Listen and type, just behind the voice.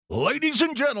Ladies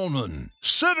and gentlemen,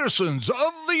 citizens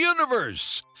of the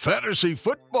universe, fantasy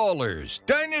footballers,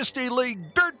 Dynasty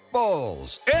League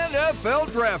dirtballs,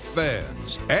 NFL draft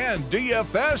fans, and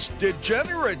DFS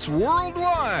degenerates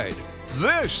worldwide,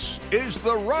 this is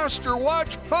the Roster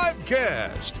Watch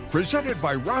Podcast, presented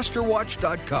by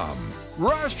RosterWatch.com.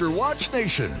 Roster Watch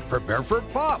Nation, prepare for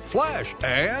pop, flash,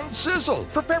 and sizzle.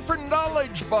 Prepare for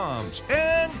knowledge bombs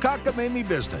and cockamamie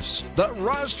business. The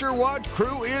Roster Watch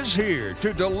crew is here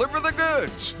to deliver the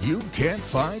goods you can't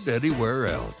find anywhere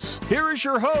else. Here is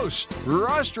your host,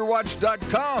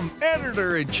 RosterWatch.com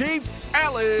Editor-in-Chief,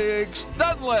 Alex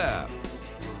Dunlap.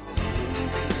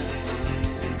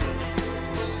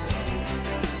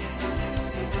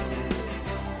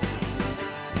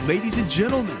 Ladies and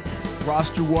gentlemen,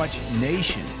 Roster Watch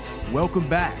Nation, welcome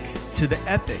back to the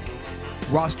epic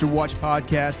Roster Watch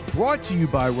Podcast, brought to you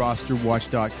by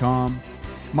RosterWatch.com.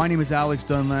 My name is Alex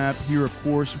Dunlap, here, of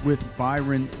course, with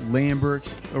Byron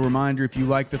Lambert. A reminder, if you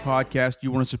like the podcast,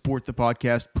 you want to support the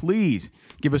podcast, please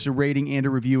give us a rating and a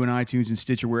review in iTunes and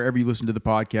Stitcher, wherever you listen to the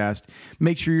podcast.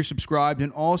 Make sure you're subscribed,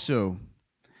 and also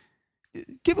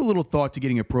give a little thought to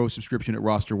getting a pro subscription at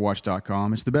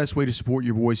rosterwatch.com. It's the best way to support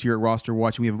your boys here at Roster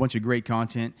Watch, and we have a bunch of great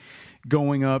content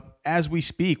going up as we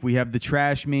speak. We have the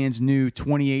Trash Man's new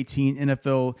 2018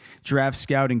 NFL Draft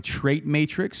Scouting Trait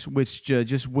Matrix, which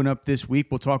just went up this week.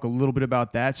 We'll talk a little bit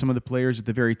about that, some of the players at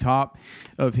the very top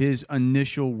of his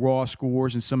initial raw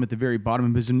scores and some at the very bottom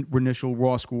of his initial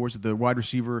raw scores at the wide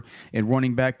receiver and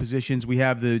running back positions. We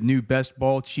have the new best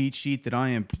ball cheat sheet that I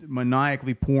am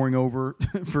maniacally poring over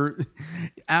for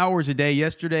hours a day.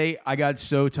 Yesterday, I got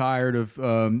so tired of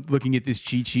looking at this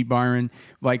cheat sheet, Byron.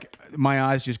 Like, my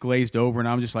eyes just glazed over, and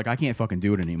I'm just like, I can't fucking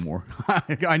do it anymore.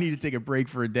 I need to take a break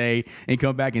for a day and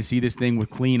come back and see this thing with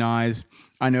clean eyes.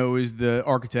 I know, as the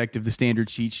architect of the standard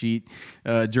cheat sheet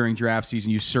during draft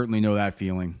season, you certainly know that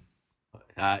feeling.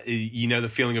 You know the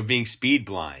feeling of being speed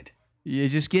blind. You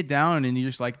just get down and you're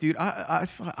just like, dude,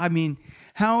 I mean,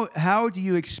 how do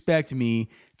you expect me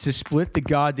to split the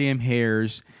goddamn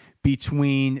hairs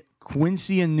between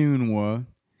Quincy Enunwa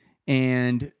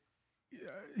and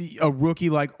a rookie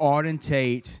like Auden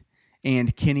Tate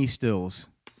and Kenny Stills?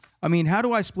 I mean, how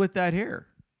do I split that hair?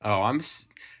 Oh,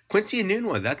 Quincy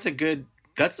Enunwa. That's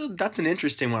an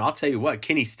interesting one. I'll tell you what,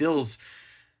 Kenny Stills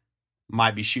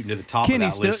might be shooting to the top of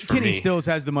that list for me. Kenny Stills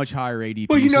has the much higher ADP.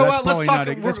 Well, you know what? Let's talk.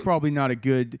 That's probably not a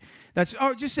good.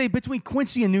 Just say between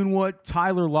Quincy Enunwa,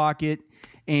 Tyler Lockett,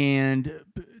 and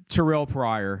Terrell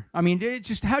Pryor. I mean, it's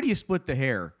just, how do you split the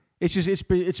hair?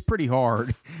 It's pretty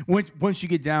hard once you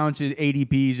get down to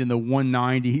ADPs in the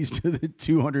 190s to the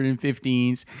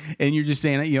 215s, and you're just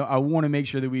saying, I want to make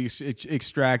sure that we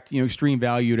extract extreme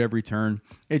value at every turn.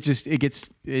 You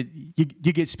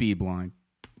get speed blind.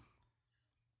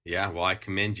 Yeah, well, I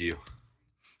commend you.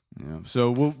 Yeah, so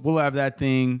we'll have that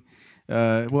thing.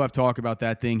 We'll have talk about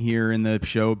that thing here in the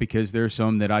show, because there's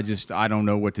some that I don't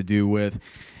know what to do with.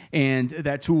 And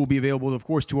that tool will be available, of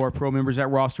course, to our pro members at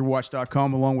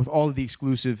rosterwatch.com, along with all of the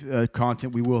exclusive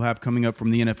content we will have coming up from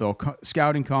the NFL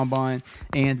Scouting Combine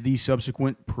and the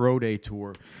subsequent Pro Day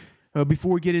Tour.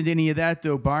 Before we get into any of that,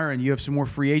 though, Byron, you have some more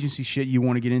free agency shit you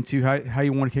want to get into. How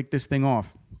you want to kick this thing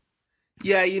off?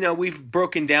 Yeah, we've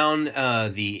broken down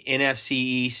the NFC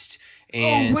East.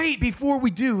 And... Oh, wait, before we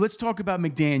do, let's talk about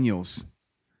McDaniels.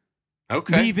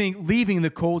 Okay. Leaving the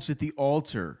Colts at the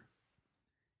altar.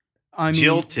 I mean,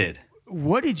 jilted.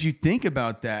 What did you think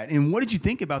about that? And what did you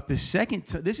think about the second?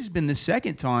 This has been the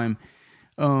second time.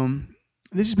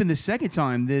 This has been the second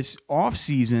time this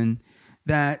offseason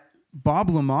that Bob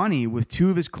Lamani, with two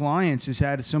of his clients, has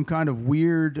had some kind of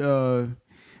weird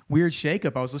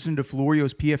shakeup. I was listening to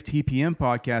Florio's PFTPM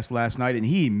podcast last night, and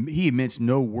he minced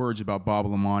no words about Bob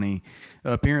Lamani.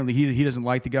 Apparently, he doesn't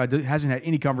like the guy. Hasn't had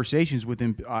any conversations with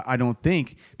him, I don't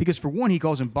think, because for one, he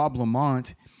calls him Bob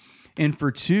Lamont. And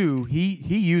for two, he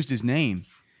used his name.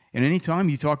 And anytime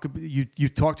you talk to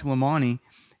Lamani,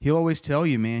 he'll always tell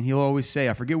you, man, he'll always say,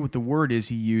 I forget what the word is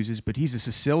he uses, but he's a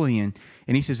Sicilian.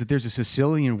 And he says that there's a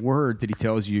Sicilian word that he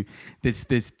tells you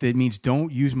that means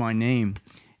don't use my name.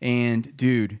 And,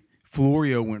 dude,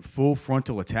 Florio went full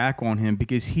frontal attack on him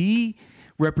because he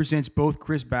represents both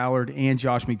Chris Ballard and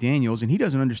Josh McDaniels, and he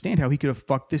doesn't understand how he could have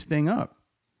fucked this thing up.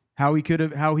 How he could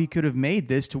have made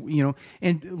this to,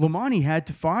 and Lamani had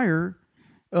to fire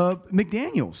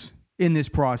McDaniels in this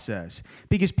process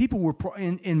because people were,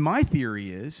 and my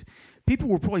theory is, people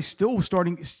were probably still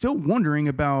wondering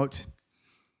about,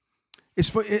 as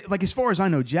far as I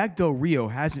know, Jack Del Rio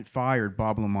hasn't fired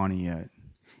Bob Lamani yet,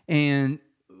 and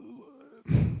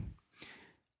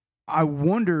I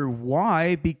wonder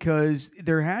why, because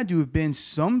there had to have been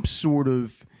some sort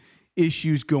of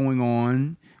issues going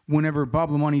on whenever Bob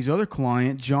Lamani's other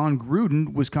client, John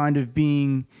Gruden, was kind of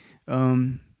being,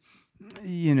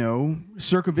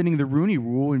 circumventing the Rooney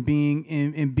Rule and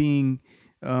being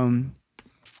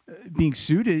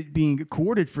suited, being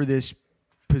courted for this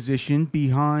position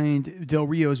behind Del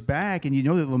Rio's back, and you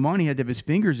know that Lamani had to have his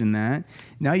fingers in that.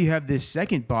 Now you have this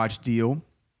second botched deal.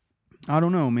 I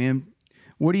don't know, man.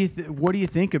 What do you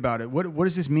think about it? What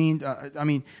does this mean?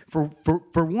 For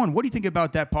one, what do you think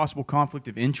about that possible conflict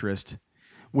of interest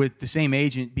with the same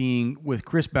agent being with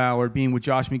Chris Ballard, being with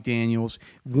Josh McDaniels,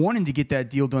 wanting to get that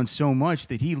deal done so much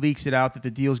that he leaks it out that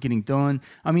the deal's getting done?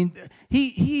 I mean, he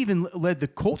even led the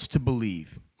Colts to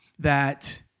believe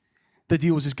that the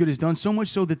deal was as good as done, so much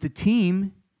so that the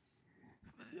team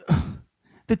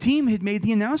had made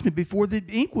the announcement before the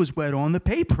ink was wet on the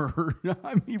paper.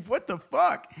 I mean, what the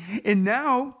fuck? And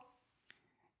now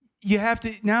you have to,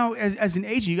 as an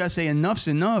agent, you got to say enough's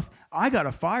enough. I got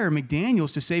to fire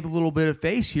McDaniels to save a little bit of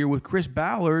face here with Chris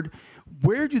Ballard.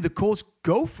 Where do the Colts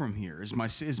go from here? Is my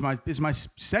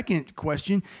second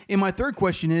question. And my third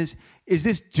question is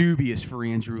this dubious for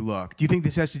Andrew Luck? Do you think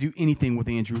this has to do anything with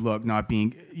Andrew Luck not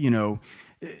being,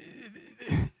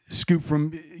 scooped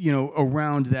from,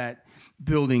 around that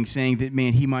building, saying that,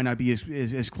 man, he might not be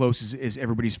as close as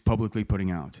everybody's publicly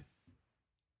putting out?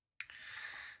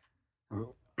 A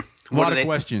lot of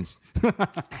questions.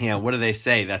 Yeah, what do they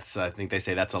say? I think they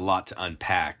say that's a lot to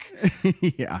unpack.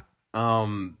 Yeah.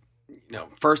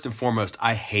 First and foremost,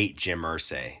 I hate Jim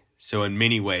Irsay. So in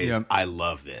many ways, I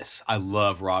love this. I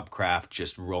love Rob Kraft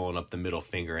just rolling up the middle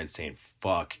finger and saying,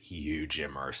 "Fuck you,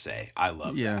 Jim Irsay." I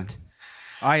love that.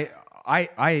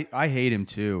 I hate him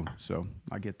too, so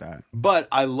I get that. But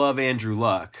I love Andrew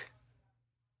Luck.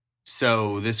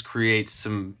 So this creates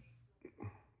some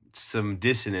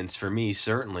dissonance for me,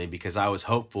 certainly, because I was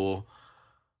hopeful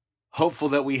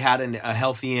that we had a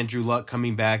healthy Andrew Luck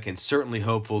coming back, and certainly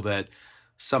hopeful that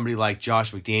somebody like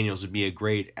Josh McDaniels would be a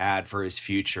great ad for his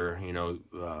future.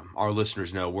 Our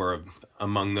listeners know we're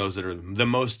among those that are the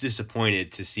most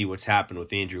disappointed to see what's happened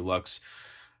with Andrew Luck's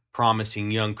promising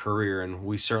young career, and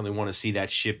we certainly want to see that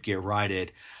ship get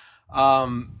righted.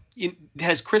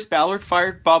 Has Chris Ballard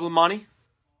fired Bob Lamani?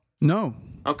 No.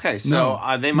 Okay, so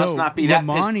they must not be that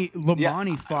pissed.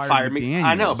 Lamani fired McDaniels.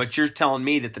 I know, but you're telling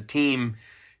me that the team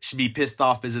should be pissed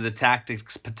off because of the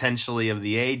tactics potentially of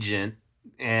the agent.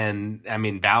 And I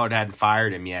mean, Ballard hadn't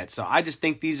fired him yet, so I just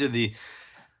think these are the.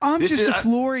 I'm just a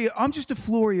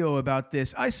Florio about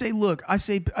this. I say, look,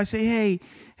 hey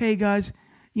guys,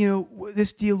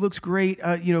 this deal looks great.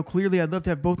 Clearly, I'd love to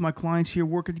have both my clients here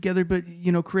working together, but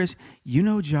Chris,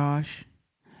 Josh,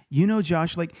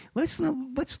 like let's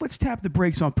tap the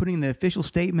brakes on putting the official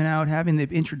statement out, having the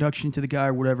introduction to the guy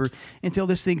or whatever, until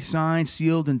this thing's signed,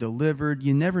 sealed, and delivered.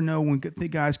 You never know when the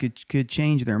guys could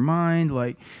change their mind.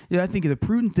 I think the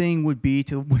prudent thing would be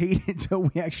to wait until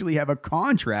we actually have a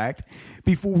contract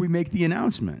before we make the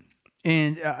announcement.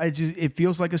 And it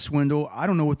feels like a swindle. I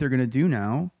don't know what they're going to do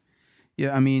now.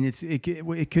 Yeah, I mean,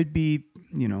 it could be,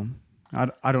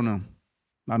 I don't know.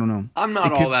 I'm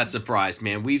not all that surprised,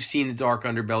 man. We've seen the dark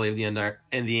underbelly of the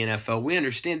NFL. We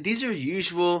understand these are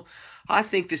usual. I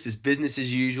think this is business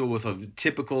as usual with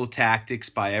typical tactics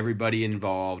by everybody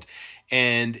involved,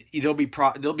 and they'll be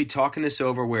talking this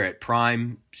over. We're at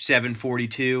Prime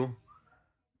 742.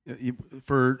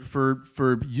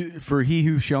 For he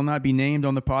who shall not be named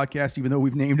on the podcast, even though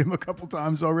we've named him a couple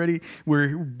times already,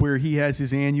 where he has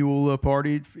his annual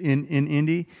party in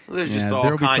Indy. Well, there's just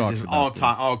all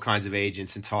kinds of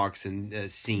agents and talks and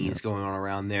scenes going on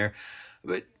around there.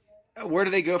 But where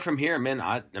do they go from here, man?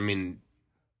 I mean,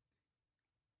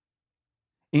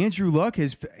 Andrew Luck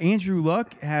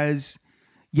has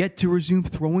yet to resume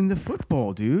throwing the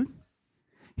football, dude.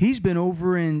 He's been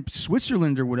over in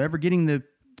Switzerland or whatever, getting the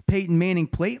Peyton Manning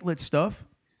platelet stuff.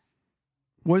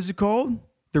 What is it called?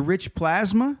 The rich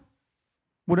plasma?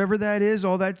 Whatever that is,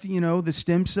 all that, the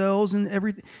stem cells and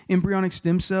everything, embryonic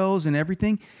stem cells and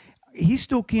everything. He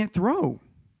still can't throw.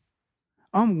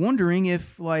 I'm wondering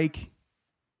if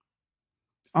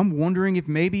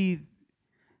maybe,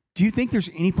 do you think there's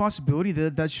any possibility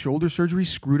that shoulder surgery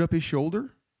screwed up his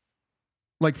shoulder?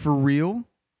 Like for real?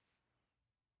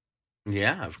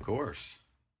 Yeah, of course.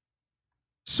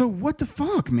 So what the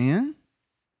fuck, man?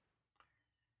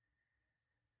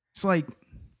 It's like,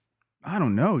 I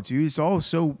don't know, dude. It all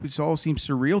seems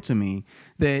surreal to me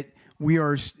that we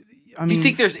are. I mean, you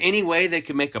think there's any way they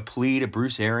could make a plea to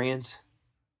Bruce Arians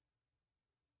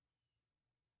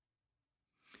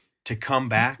to come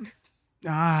back?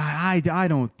 I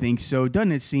don't think so.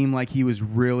 Doesn't it seem like he was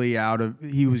really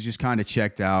he was just kind of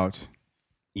checked out?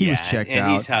 He was checked and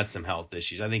out. He's had some health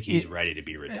issues. I think he's ready to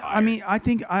be retired. I mean, I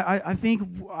think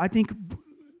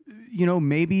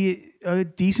maybe a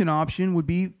decent option would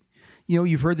be,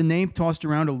 you've heard the name tossed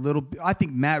around a little bit. I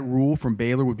think Matt Rule from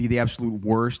Baylor would be the absolute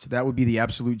worst. That would be the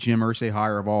absolute Jim Irsay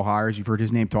hire of all hires. You've heard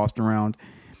his name tossed around.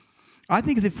 I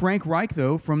think that Frank Reich,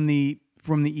 though, from the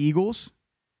Eagles,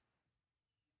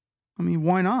 I mean,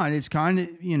 why not? It's kind of,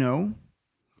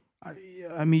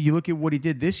 I mean, you look at what he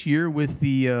did this year with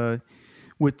the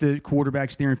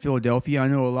quarterbacks there in Philadelphia. I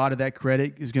know a lot of that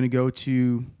credit is going to go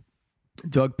to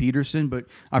Doug Peterson, but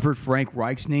I've heard Frank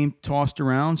Reich's name tossed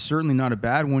around. Certainly not a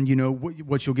bad one.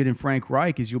 What you'll get in Frank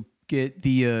Reich is you'll get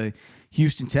the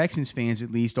Houston Texans fans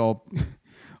at least all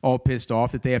pissed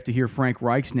off that they have to hear Frank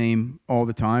Reich's name all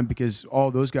the time, because all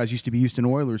those guys used to be Houston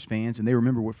Oilers fans and they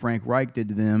remember what Frank Reich did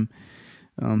to them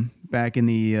back in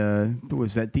the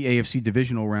the AFC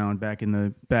divisional round back in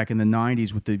the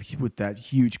 90s with that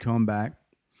huge comeback.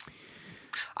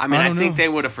 I mean, I think they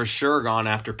would have for sure gone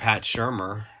after Pat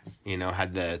Shurmur,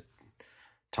 had the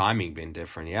timing been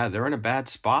different. Yeah, they're in a bad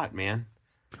spot, man.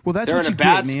 Well, they're in a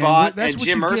bad spot, and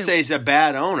Jim Irsay's a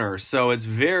bad owner, so it's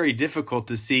very difficult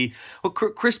to see. Well,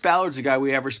 Chris Ballard's a guy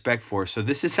we have respect for, so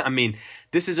this is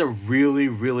a really,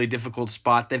 really difficult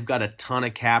spot. They've got a ton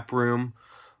of cap room.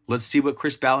 Let's see what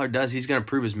Chris Ballard does. He's going to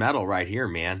prove his mettle right here,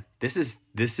 man. This is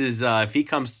if he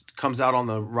comes out on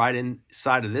the right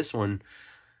inside of this one.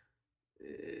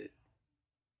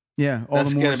 Yeah,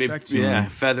 that's going to be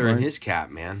feather in his cap,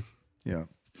 man. Yeah.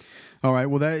 All right.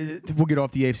 Well, we'll get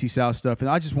off the AFC South stuff, and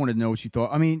I just wanted to know what you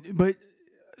thought. I mean, but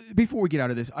before we get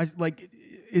out of this,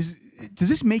 does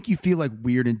this make you feel like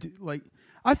weird and like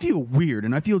I feel weird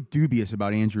and I feel dubious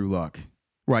about Andrew Luck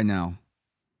right now.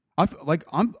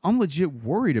 I'm legit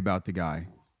worried about the guy.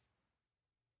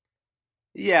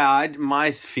 Yeah,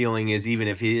 my feeling is even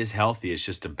if he is healthy, it's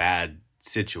just a bad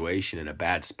situation and a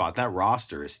bad spot. That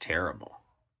roster is terrible.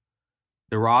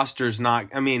 The roster's not.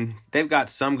 I mean, they've got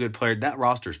some good players. That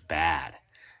roster's bad.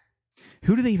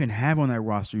 Who do they even have on that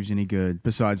roster who's any good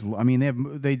besides? I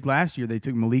mean, last year they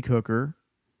took Malik Hooker.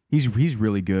 He's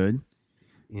really good,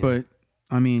 but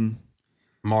I mean,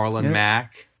 Marlon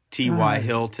Mack, T.Y.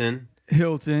 Hilton.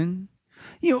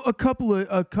 A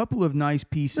couple of nice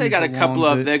pieces. They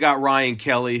got they got Ryan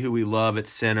Kelly, who we love at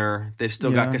center. They've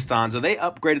still got Costanzo. They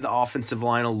upgraded the offensive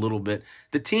line a little bit.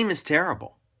 The team is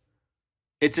terrible.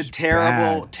 It's a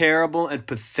terrible and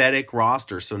pathetic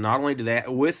roster. So not only do they,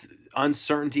 with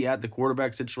uncertainty at the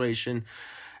quarterback situation,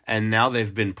 and now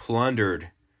they've been plundered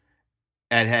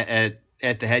at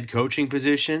the head coaching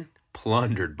position,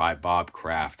 plundered by Bob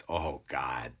Kraft. Oh,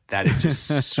 God. That is just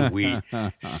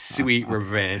sweet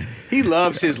revenge. He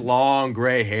loves his long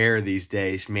gray hair these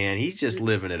days, man. He's just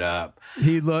living it up.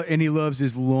 He loves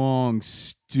his long,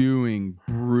 stewing,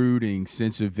 brooding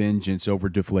sense of vengeance over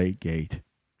Deflategate.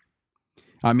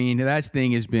 I mean, that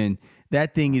thing has been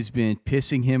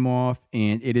pissing him off,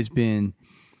 and it has been,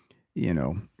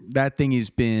 that thing has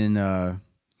been,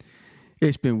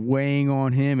 it's been weighing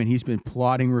on him, and he's been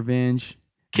plotting revenge.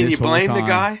 Can you blame the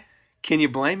guy? Can you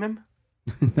blame him?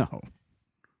 No,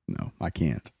 I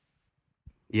can't.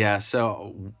 Yeah,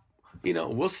 so,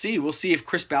 we'll see. We'll see if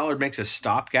Chris Ballard makes a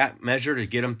stopgap measure to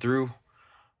get him through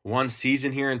one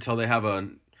season here until they have a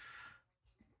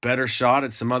better shot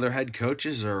at some other head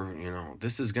coaches, or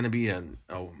this is going to be a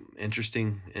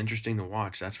interesting to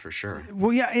watch. That's for sure.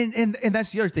 Well, yeah, and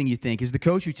that's the other thing you think is the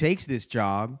coach who takes this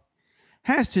job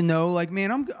has to know, like,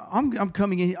 man, I'm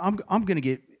coming in. I'm going to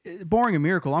get, barring a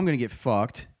miracle, I'm going to get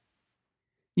fucked.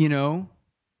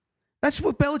 That's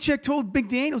what Belichick told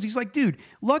McDaniels. He's like, dude,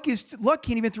 Luck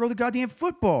can't even throw the goddamn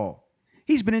football.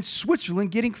 He's been in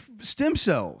Switzerland getting stem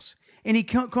cells. And he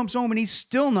comes home and he's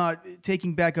still not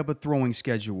taking back up a throwing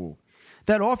schedule.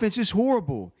 That offense is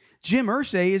horrible. Jim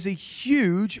Irsay is a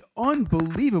huge,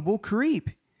 unbelievable creep.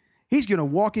 He's going to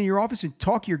walk in your office and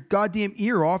talk your goddamn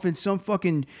ear off in some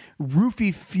fucking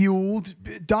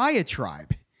roofie-fueled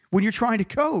diatribe when you're trying to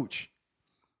coach.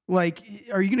 Like,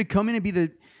 are you going to come in and be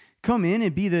the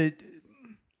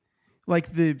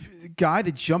guy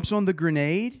that jumps on the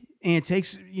grenade and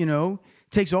takes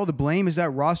all the blame as that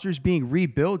roster's being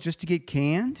rebuilt just to get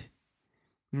canned?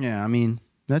 Yeah, I mean,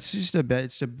 that's just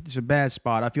it's a bad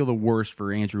spot. I feel the worst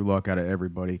for Andrew Luck out of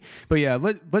everybody. But yeah,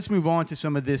 let's move on to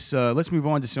some of this. Let's move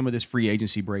on to some of this free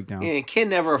agency breakdown. Yeah, can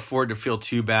never afford to feel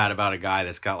too bad about a guy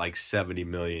that's got like $70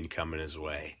 million coming his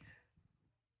way.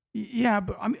 Yeah,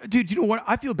 but dude, you know what?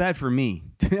 I feel bad for me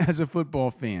as a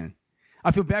football fan.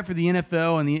 I feel bad for the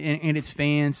NFL and its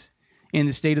fans and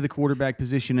the state of the quarterback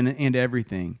position and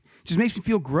everything. It just makes me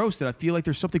feel gross that I feel like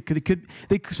there's something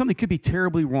could be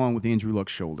terribly wrong with Andrew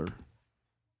Luck's shoulder.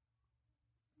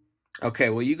 Okay,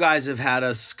 well, you guys have had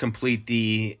us complete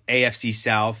the AFC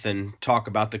South and talk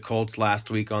about the Colts last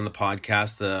week on the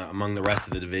podcast among the rest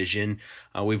of the division.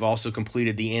 We've also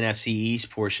completed the NFC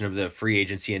East portion of the free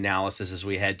agency analysis as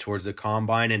we head towards the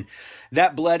Combine. And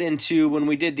that bled into, when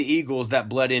we did the Eagles, that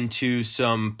bled into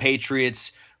some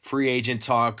Patriots free agent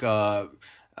talk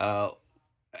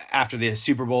after the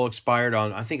Super Bowl expired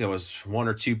on, I think it was 1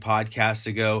 or 2 podcasts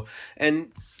ago.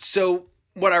 And so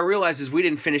what I realized is we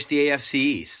didn't finish the AFC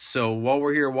East. So while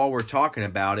we're talking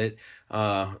about it,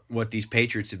 what these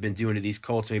Patriots have been doing to these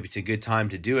Colts, maybe it's a good time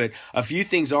to do it. A few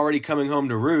things already coming home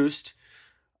to roost.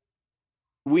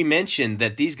 We mentioned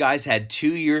that these guys had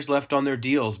 2 years left on their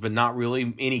deals, but not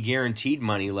really any guaranteed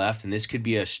money left. And this could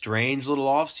be a strange little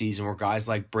offseason where guys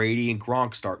like Brady and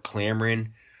Gronk start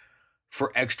clamoring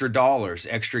for extra dollars,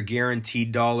 extra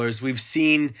guaranteed dollars. We've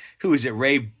seen,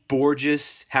 Ray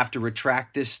Borges have to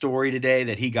retract this story today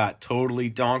that he got totally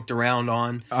donked around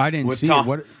on. I didn't see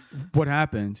it. What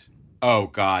happened? Oh,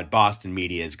 God. Boston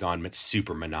media has gone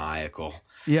super maniacal.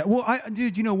 Yeah, well,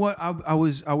 dude, you know what? I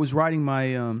was writing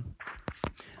my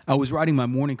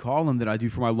morning column that I do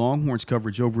for my Longhorns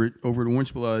coverage over at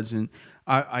Orange Bloods, and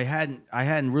I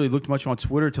hadn't really looked much on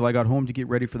Twitter till I got home to get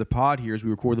ready for the pod here as we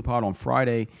record the pod on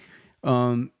Friday.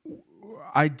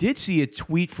 I did see a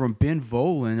tweet from Ben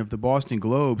Volen of the Boston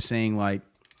Globe saying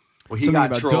something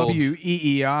about trolled.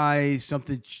 WEEI,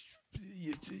 something.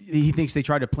 He thinks they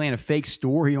tried to plant a fake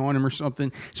story on him or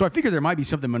something. So I figure there might be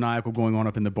something maniacal going on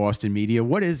up in the Boston media.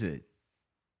 What is it?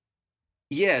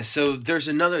 Yeah, so there's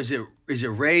another. Is it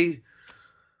Ray?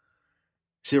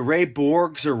 Is it Ray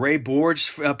Borges or Ray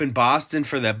Borges up in Boston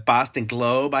for the Boston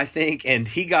Globe, I think? And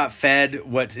he got fed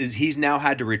he's now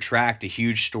had to retract a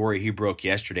huge story he broke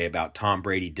yesterday about Tom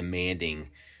Brady demanding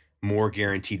more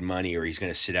guaranteed money or he's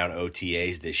going to sit out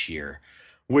OTAs this year,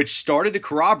 which started to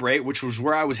corroborate, which was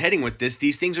where I was heading with this.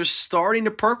 These things are starting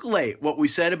to percolate. What we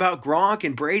said about Gronk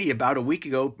and Brady about a week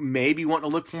ago, maybe wanting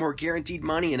to look for more guaranteed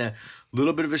money in a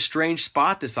little bit of a strange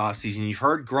spot this offseason. You've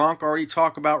heard Gronk already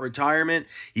talk about retirement.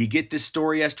 You get this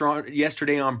story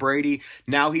yesterday on Brady.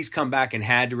 Now he's come back and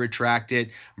had to retract it.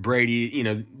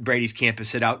 Brady's camp has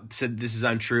said this is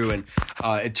untrue, and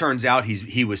it turns out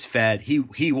he was fed.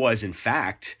 He was in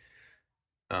fact.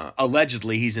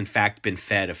 Allegedly, he's in fact been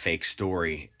fed a fake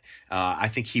story. I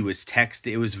think he was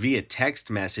texted. It was via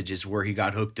text messages where he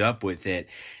got hooked up with it,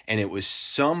 and it was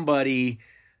somebody,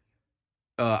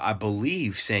 I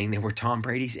believe, saying they were Tom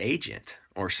Brady's agent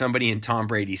or somebody in Tom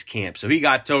Brady's camp. So he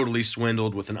got totally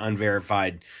swindled with an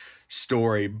unverified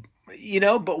story.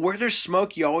 But where there's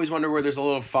smoke, you always wonder where there's a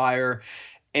little fire,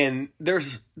 and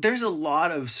there's a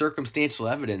lot of circumstantial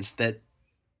evidence that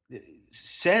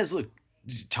says, look,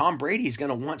 Tom Brady is going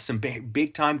to want some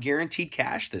big time guaranteed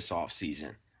cash this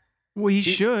offseason. Well, he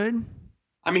should.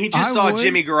 I mean, he just saw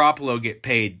Jimmy Garoppolo get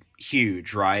paid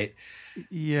huge, right?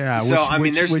 Yeah. So,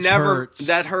 there's never hurts.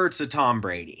 That hurts a Tom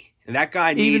Brady. And that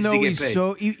guy needs to get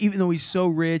paid. Even though he's so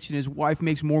rich and his wife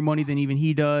makes more money than even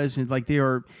he does, and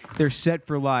they're set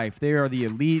for life. They are the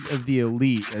elite of the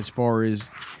elite as far as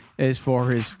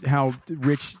how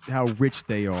rich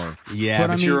they are. Yeah,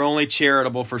 but you're only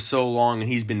charitable for so long, and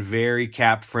he's been very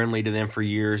cap friendly to them for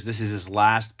years. This is his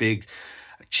last big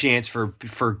chance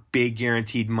for big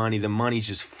guaranteed money. The money's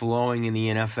just flowing in the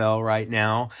NFL right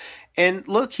now. And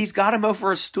look, he's got him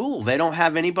over a stool. They don't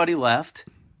have anybody left.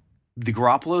 The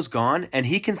Garoppolo's gone, and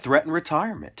he can threaten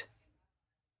retirement.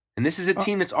 And this is a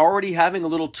team that's already having a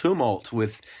little tumult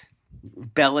with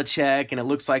Belichick, and it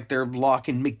looks like they're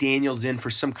locking McDaniels in for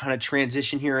some kind of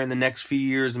transition here in the next few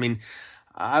years. I mean,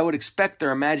 I would expect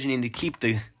they're imagining to keep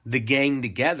the gang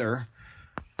together.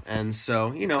 And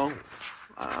so,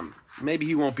 maybe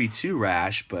he won't be too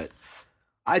rash, but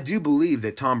I do believe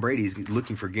that Tom Brady is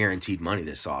looking for guaranteed money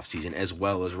this offseason, as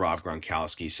well as Rob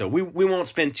Gronkowski. So we won't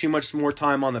spend too much more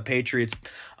time on the Patriots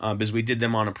because we did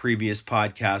them on a previous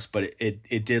podcast, but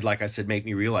it did, like I said, make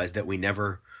me realize that we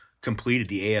never completed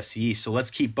the AFC East. So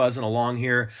let's keep buzzing along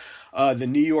here. The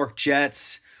New York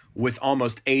Jets, with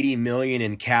almost $80 million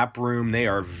in cap room, they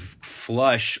are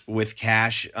flush with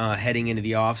cash heading into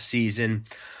the offseason.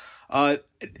 I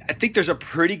think there's a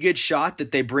pretty good shot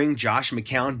that they bring Josh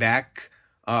McCown back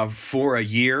for a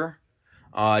year,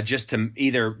 just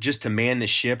to man the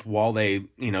ship while they,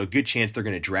 good chance they're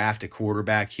going to draft a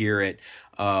quarterback here at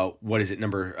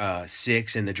number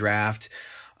 6 in the draft.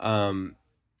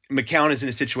 McCown is in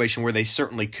a situation where they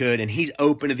certainly could, and he's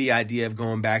open to the idea of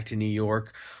going back to New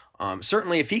York.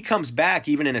 Certainly, if he comes back,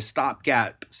 even in a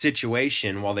stopgap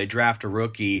situation while they draft a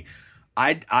rookie,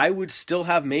 I would still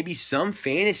have maybe some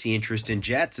fantasy interest in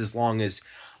Jets as long as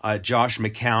Josh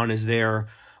McCown is there.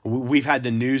 We've had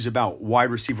the news about wide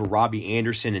receiver Robbie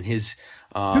Anderson and his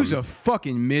who's a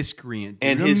fucking miscreant, dude.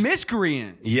 And a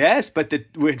miscreant. Yes, but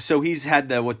so he's had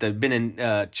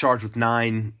been charged with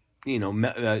 9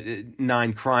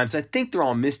 crimes. I think they're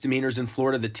all misdemeanors in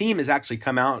Florida. The team has actually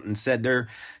come out and said they're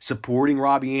supporting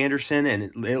Robbie Anderson,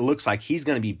 and it looks like he's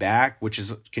going to be back, which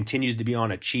continues to be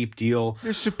on a cheap deal.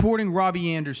 They're supporting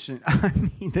Robbie Anderson. I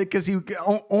mean, because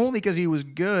only because he was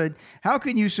good. How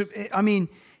can you? I mean,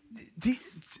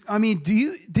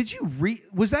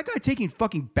 was that guy taking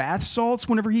fucking bath salts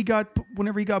whenever he got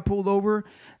pulled over?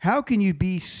 How can you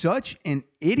be such an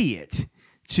idiot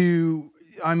to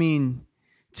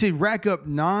rack up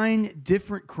 9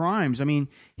 different crimes? I mean,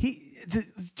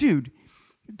 the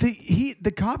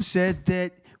cop said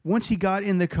that once he got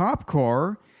in the cop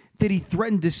car, that he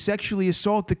threatened to sexually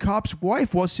assault the cop's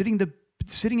wife while sitting in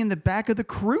the back of the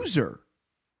cruiser.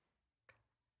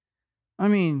 I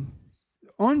mean,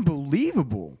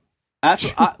 unbelievable.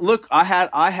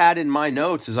 I had in my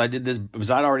notes as I did this, because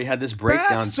I'd already had this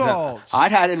breakdown.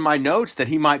 I'd had in my notes that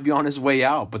he might be on his way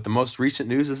out, but the most recent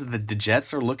news is that the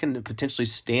Jets are looking to potentially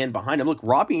stand behind him. Look,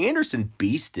 Robbie Anderson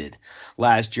beasted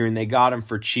last year, and they got him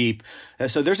for cheap.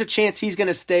 So there's a chance he's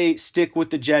going to stick with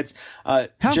the Jets.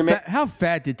 How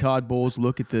fat did Todd Bowles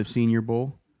look at the Senior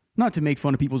Bowl? Not to make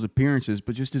fun of people's appearances,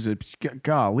 but just as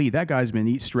golly, that guy's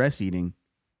been stress eating.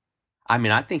 I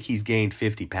mean, I think he's gained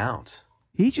 50 pounds.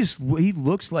 He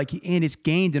looks like and it's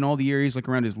gained in all the areas, like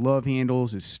around his love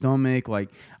handles, his stomach. Like,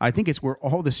 I think it's where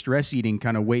all the stress eating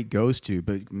kind of weight goes to.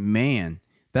 But man,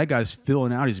 that guy's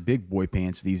filling out his big boy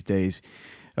pants these days.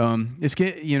 Him. Who is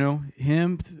it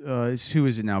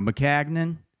now?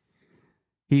 McCagnon.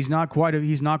 He's not quite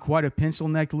a pencil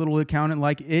necked little accountant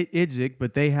like Idzik,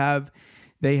 but they have,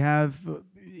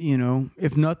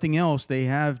 if nothing else, they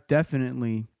have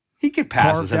definitely. He could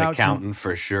pass as an accountant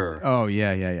for sure. Oh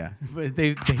yeah. But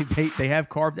they have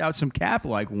carved out some cap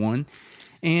like one.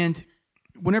 And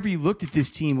whenever you looked at this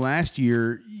team last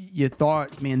year, you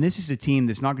thought, man, this is a team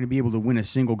that's not going to be able to win a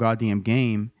single goddamn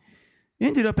game.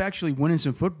 Ended up actually winning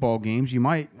some football games. You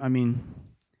might,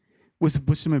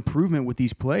 with some improvement with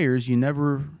these players, you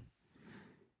never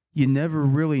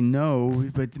really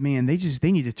know, but man, they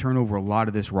need to turn over a lot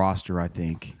of this roster, I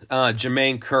think.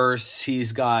 Jermaine Kearse,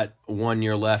 he's got 1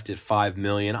 year left at $5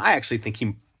 million. I actually think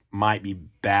he might be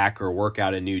back or work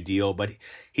out a new deal, but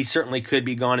he certainly could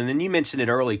be gone. And then you mentioned it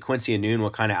early, Quincy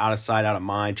Enunwa kind of out of sight, out of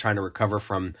mind, trying to recover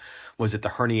from, was it the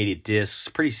herniated discs?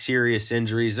 Pretty serious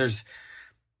injuries. There's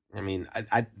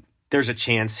a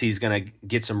chance he's going to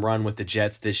get some run with the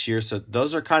Jets this year. So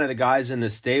those are kind of the guys in the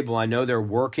stable. I know they're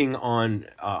working on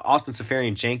Austin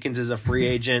Seferian-Jenkins is a free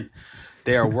agent.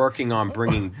 They are working on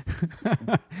bringing.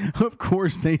 Of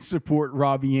course, they support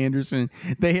Robbie Anderson.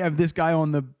 They have this guy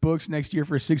on the books next year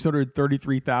for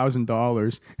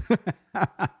 $633,000.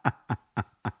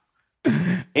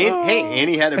 And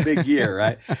he had a big year,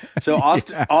 right? So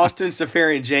Austin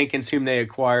Seferian-Jenkins, whom they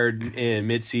acquired in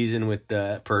midseason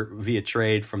via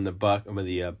trade from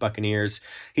the Buccaneers,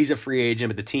 he's a free agent,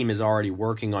 but the team is already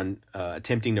working on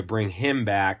attempting to bring him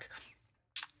back.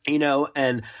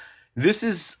 And this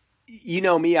is,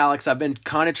 me, Alex, I've been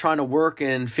kind of trying to work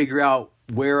and figure out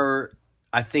where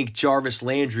I think Jarvis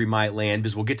Landry might land,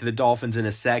 because we'll get to the Dolphins in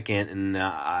a second, and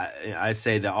I'd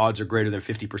say the odds are greater than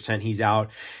 50% he's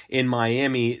out in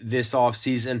Miami this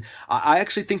offseason. I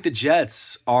actually think the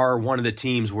Jets are one of the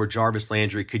teams where Jarvis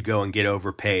Landry could go and get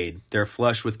overpaid. They're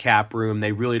flush with cap room.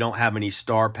 They really don't have any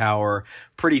star power.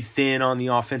 Pretty thin on the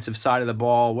offensive side of the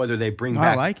ball. Whether they bring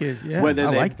back, I like it. Yeah, I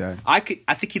like that. I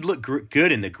think he'd look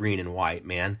good in the green and white,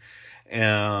 man.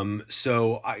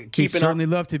 He'd certainly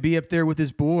love to be up there with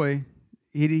his boy.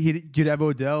 He'd have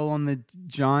Odell on the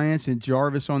Giants and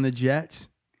Jarvis on the Jets.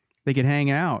 They could hang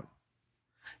out.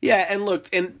 Yeah, and look,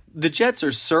 and the Jets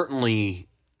are certainly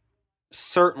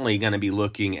going to be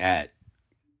looking at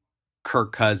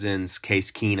Kirk Cousins,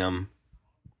 Case Keenum.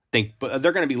 But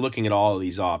they're going to be looking at all of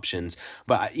these options.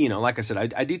 But like I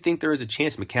said, I do think there is a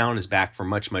chance McCown is back for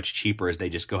much, much cheaper as they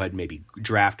just go ahead and maybe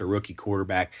draft a rookie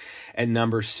quarterback at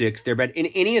number 6 there. But in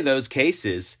any of those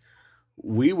cases,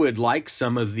 we would like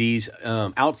some of these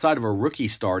outside of a rookie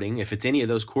starting. If it's any of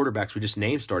those quarterbacks we just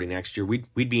named starting next year, we'd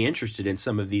be interested in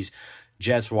some of these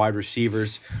Jets wide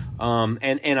receivers. And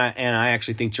I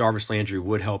actually think Jarvis Landry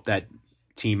would help that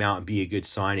team out and be a good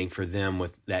signing for them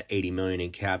with that $80 million in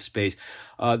cap space.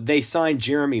 They signed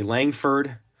Jeremy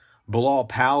Langford. Bilal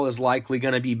Powell is likely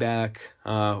going to be back.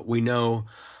 We know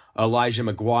Elijah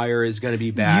McGuire is going to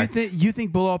be back. You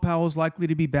think Bilal Powell is likely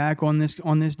to be back on this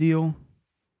deal?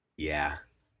 Yeah.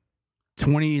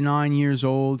 29 years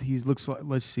old. He looks like,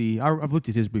 let's see. I've looked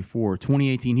at his before.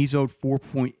 2018, he's owed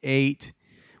 4.8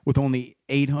 with only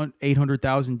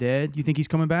 800,000 dead. You think he's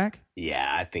coming back? Yeah,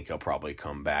 I think he'll probably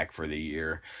come back for the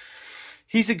year.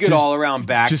 He's a good all-around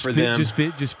back for them.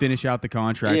 Just finish out the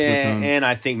contract with Yeah, them. and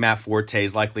I think Matt Forte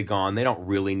is likely gone. They don't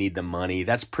really need the money.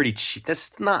 That's pretty cheap.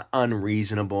 That's not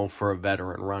unreasonable for a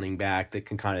veteran running back that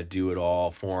can kind of do it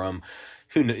all for them.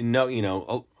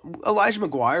 Elijah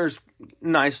McGuire's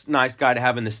nice guy to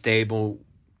have in the stable.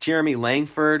 Jeremy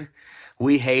Langford,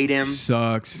 we hate him.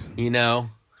 Sucks.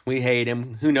 We hate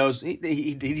him. Who knows?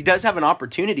 He does have an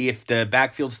opportunity if the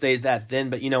backfield stays that thin,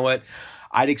 but you know what?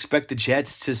 I'd expect the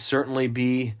Jets to certainly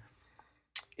be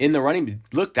in the running.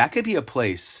 Look, that could be a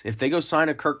place. If they go sign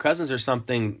a Kirk Cousins or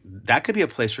something, that could be a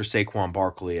place for Saquon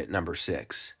Barkley at number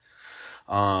 6.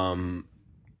 And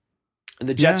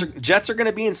the Jets are going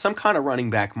to be in some kind of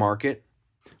running back market.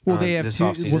 Well, they have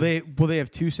they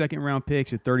have 2 second-round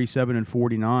picks at 37 and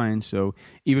 49. So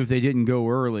even if they didn't go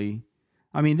early,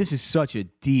 I mean, this is such a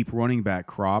deep running back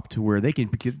crop to where you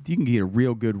can get a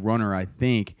real good runner, I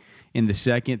think, in the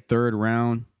second, third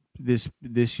round this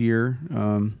year.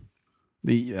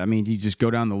 You just go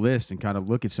down the list and kind of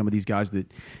look at some of these guys that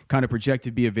kind of project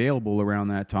to be available around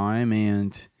that time,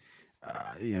 and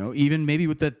even maybe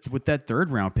with that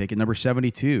third round pick at number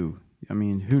 72. I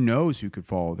mean, who knows who could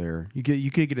fall there? You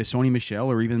could get a Sony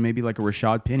Michel or even maybe like a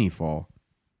Rashad Penny fall.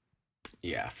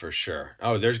 Yeah, for sure.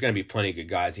 Oh, there's going to be plenty of good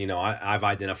guys. I've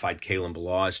identified Kalen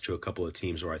Ballage to a couple of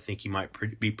teams where I think he might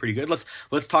be pretty good.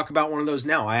 Let's talk about one of those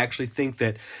now. I actually think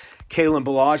that Kalen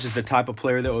Ballage is the type of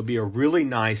player that would be a really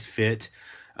nice fit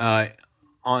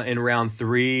in round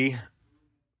 3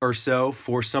 or so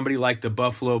for somebody like the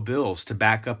Buffalo Bills to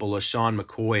back up a LaShawn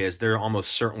McCoy, as they're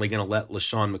almost certainly going to let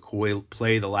LaShawn McCoy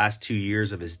play the last 2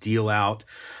 years of his deal out.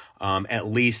 At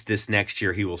least this next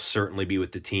year, he will certainly be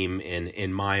with the team,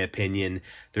 in my opinion.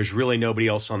 There's really nobody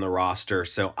else on the roster.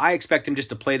 So I expect him just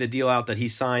to play the deal out that he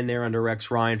signed there under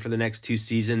Rex Ryan for the next 2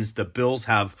 seasons. The Bills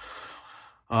have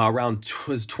around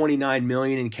 $29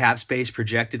 million in cap space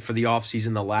projected for the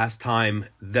offseason the last time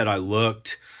that I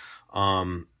looked.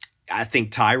 I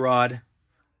think Tyrod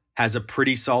has a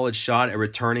pretty solid shot at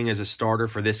returning as a starter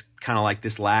for this kind of like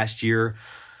this last year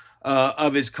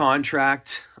of his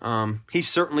contract. He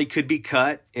certainly could be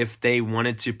cut if they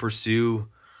wanted to pursue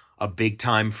a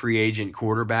big-time free agent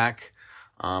quarterback.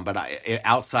 But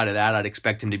outside of that, I'd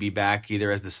expect him to be back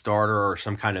either as the starter or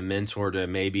some kind of mentor to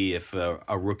maybe if a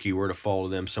rookie were to fall to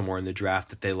them somewhere in the draft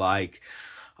that they like.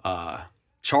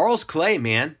 Charles Clay,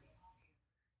 man.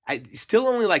 Still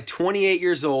only like 28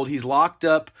 years old. He's locked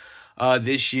up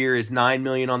this year. Is $9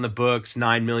 million on the books,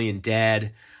 $9 million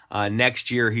dead.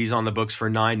 Next year, he's on the books for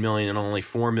 $9 million and only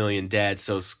 $4 million dead.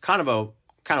 So it's kind of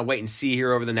wait and see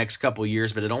here over the next couple of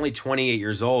years. But at only 28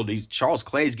 years old, Charles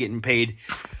Clay's getting paid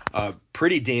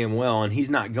pretty damn well, and he's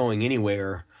not going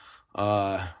anywhere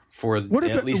for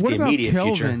at least the immediate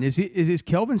Kelvin? future. Is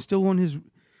Kelvin still on his?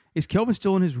 Is Kelvin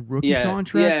still on his rookie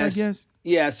contract? Yes. I guess.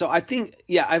 Yeah. So I think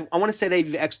I want to say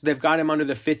they've got him under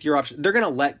the 5th year option.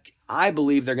 I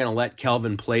believe they're gonna let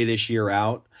Kelvin play this year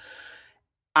out.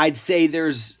 I'd say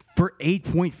there's for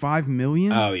 $8.5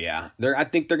 million. Oh yeah, I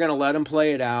think they're gonna let him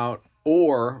play it out,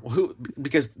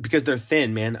 because they're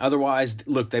thin, man. Otherwise,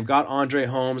 look, they've got Andre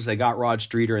Holmes, they got Rod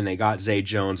Streeter, and they got Zay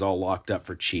Jones all locked up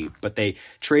for cheap. But they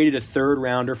traded a 3rd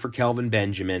rounder for Kelvin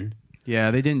Benjamin.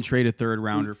 Yeah, they didn't trade a 3rd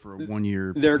rounder for a 1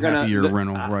 year, year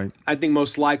rental, right? I think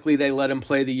most likely they let him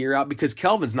play the year out because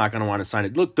Kelvin's not going to want to sign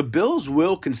it. Look, the Bills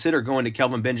will consider going to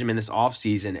Kelvin Benjamin this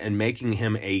offseason and making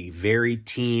him a very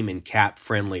team and cap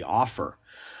friendly offer,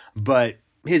 but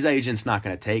his agent's not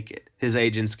going to take it. His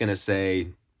agent's going to say,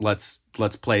 "Let's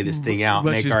play this thing out,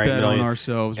 let's make just our $8 bet million on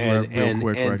ourselves real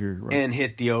quick right here, right. and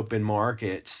hit the open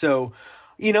market." So,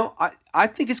 I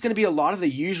think it's going to be a lot of the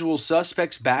usual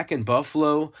suspects back in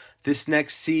Buffalo this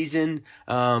next season.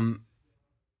 I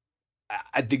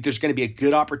think there's going to be a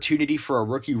good opportunity for a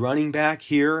rookie running back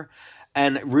here.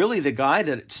 And really the guy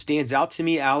that stands out to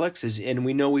me, Alex, is, and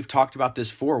we know we've talked about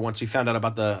this once we found out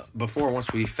about the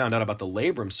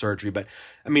labrum surgery. But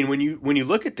I mean, when you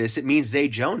look at this, it means Zay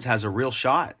Jones has a real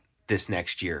shot this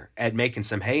next year at making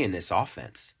some hay in this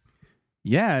offense.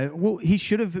 Yeah, well, he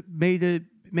should have made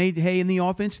hay in the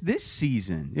offense this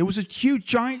season. It was a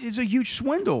huge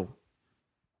swindle.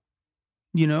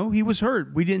 He was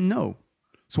hurt. We didn't know.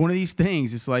 It's one of these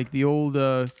things. It's like the old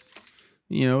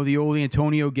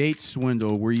Antonio Gates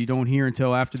swindle where you don't hear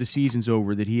until after the season's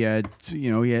over that he had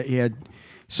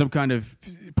some kind of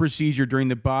procedure during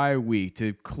the bye week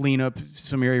to clean up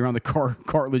some area around the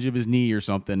cartilage of his knee or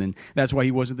something, and that's why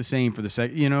he wasn't the same for the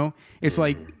second. It's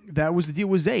like that was the deal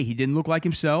with Zay. He didn't look like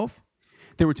himself.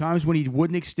 There were times when he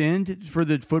wouldn't extend for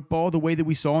the football the way that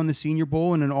we saw in the Senior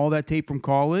Bowl and in all that tape from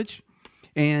college.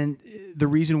 And the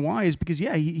reason why is because he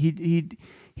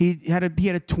had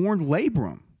a torn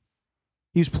labrum.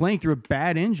 He was playing through a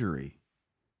bad injury.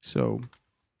 So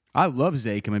I love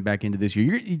Zay coming back into this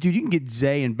year. Dude, you can get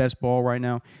Zay in best ball right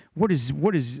now. What is?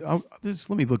 Let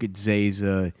me look at Zay's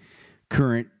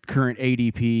current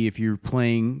ADP if you're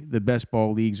playing the best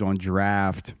ball leagues on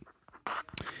draft.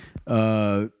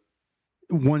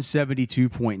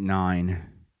 172.9.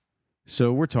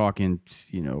 So we're talking,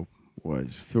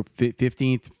 was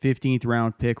 15th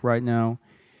round pick right now.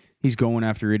 He's going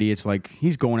after idiots like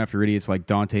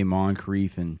Dante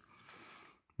Moncrief and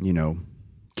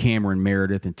Cameron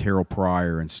Meredith and Terrell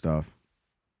Pryor and stuff.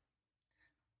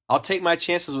 I'll take my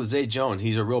chances with Zay Jones.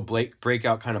 He's a real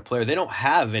breakout kind of player. They don't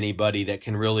have anybody that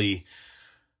can really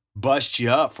bust you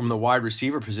up from the wide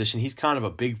receiver position. He's kind of a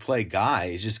big play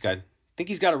guy. I think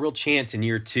he's got a real chance in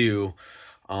year 2.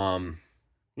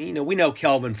 We know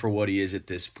Kelvin for what he is at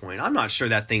this point. I'm not sure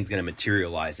that thing's going to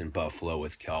materialize in Buffalo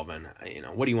with Kelvin.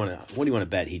 What do you want to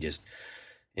bet he just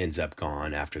ends up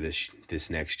gone after this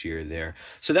next year there?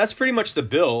 So that's pretty much the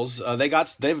Bills. They've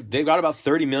got about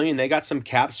 $30 million. They got some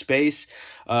cap space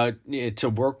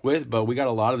to work with, but we got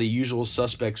a lot of the usual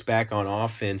suspects back on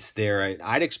offense there.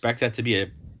 I'd expect that to be a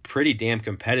pretty damn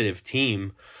competitive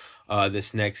team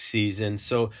this next season.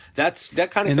 So that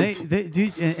kind of they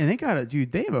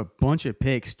have a bunch of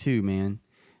picks too, man.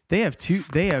 They have two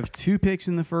picks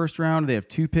in the first round. They have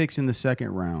 2 picks in the second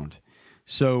round.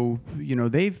 So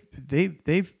they've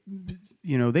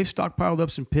stockpiled up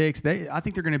some picks. I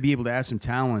think they're going to be able to add some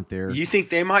talent there. You think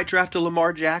they might draft a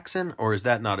Lamar Jackson, or is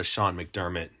that not a Sean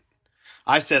McDermott?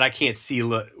 I said I can't see.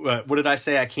 What did I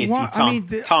say? I can't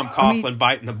see Tom Coughlin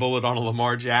biting the bullet on a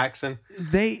Lamar Jackson.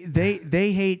 They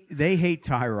hate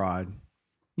Tyrod.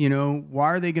 Why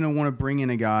are they going to want to bring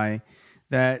in a guy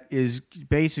that is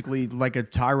basically like a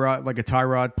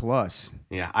Tyrod plus?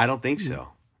 Yeah, I don't think so.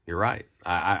 You're right.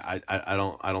 I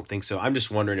don't think so. I'm just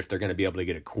wondering if they're going to be able to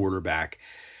get a quarterback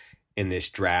in this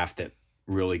draft that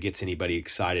really gets anybody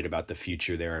excited about the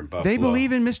future there in Buffalo. They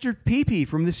believe in Mr. Pepe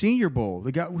from the Senior Bowl.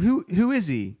 The guy who is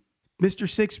he? Mr.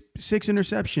 Six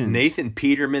interceptions. Nathan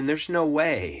Peterman. There's no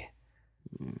way.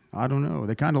 I don't know.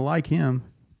 They kind of like him.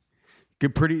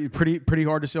 Pretty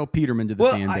hard to sell Peterman to the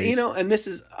fan base. And this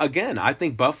is again. I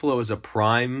think Buffalo is a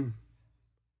prime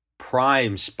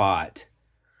spot.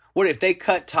 What if they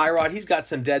cut Tyrod? He's got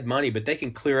some dead money, but they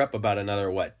can clear up about another,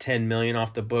 $10 million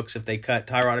off the books if they cut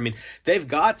Tyrod. I mean, they've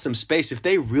got some space. If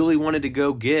they really wanted to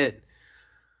go get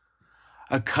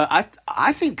a cut,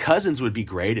 I think Cousins would be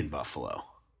great in Buffalo.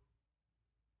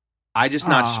 I'm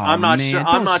not sure.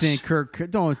 Don't send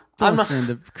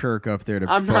the Kirk up there to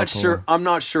Buffalo. I'm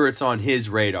not sure it's on his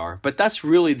radar, but that's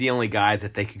really the only guy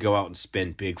that they could go out and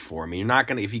spend big for. I mean,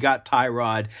 if you got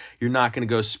Tyrod, you're not going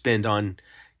to go spend on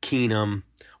Keenum.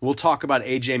 We'll talk about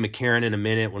A.J. McCarron in a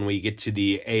minute when we get to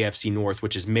the AFC North,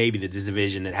 which is maybe the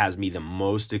division that has me the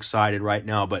most excited right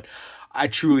now. But I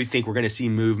truly think we're going to see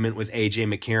movement with A.J.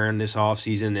 McCarron this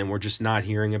offseason, and we're just not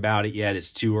hearing about it yet.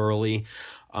 It's too early.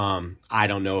 I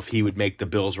don't know if he would make the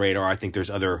Bills' radar. I think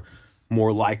there's other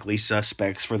more likely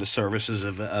suspects for the services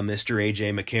of Mr.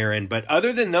 A.J. McCarron. But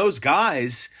other than those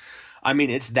guys, I mean,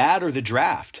 it's that or the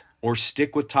draft, or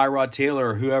stick with Tyrod Taylor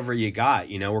or whoever you got.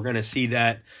 We're going to see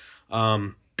that.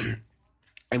 And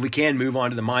we can move on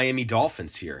to the Miami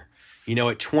Dolphins here. At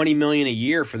 $20 million a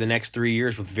year for the next 3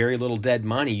 years with very little dead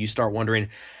money, you start wondering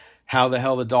how the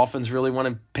hell the Dolphins really want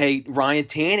to pay Ryan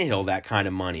Tannehill that kind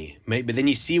of money. But then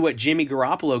you see what Jimmy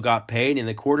Garoppolo got paid in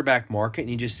the quarterback market, and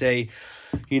you just say,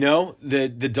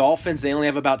 the Dolphins, they only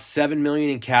have about $7 million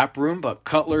in cap room, but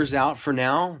Cutler's out for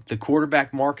now. The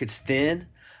quarterback market's thin.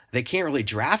 They can't really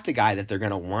draft a guy that they're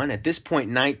going to want. At this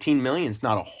point, $19 million is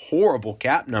not a horrible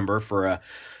cap number for a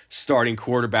starting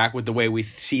quarterback with the way we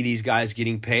see these guys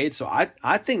getting paid. So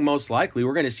I think most likely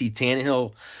we're going to see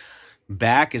Tannehill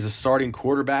back as a starting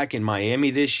quarterback in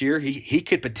Miami this year. He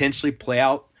could potentially play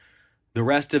out the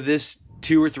rest of this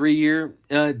 2 or 3 year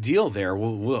deal there.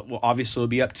 We'll obviously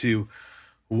be up to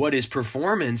what his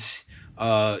performance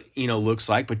looks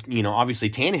like. But, obviously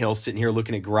Tannehill's sitting here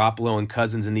looking at Garoppolo and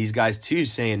Cousins and these guys too,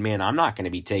 saying, man, I'm not going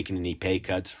to be taking any pay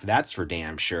cuts. That's for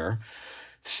damn sure.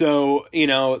 So, and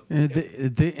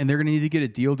they're going to need to get a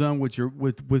deal done with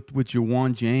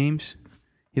Jawan James.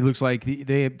 It looks like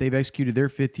they've executed their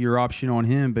 5th-year option on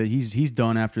him, but he's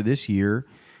done after this year.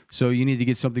 So you need to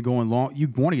get something going long. You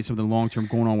want to get something long-term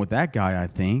going on with that guy, I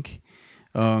think.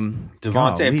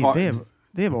 Devontae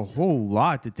they have a whole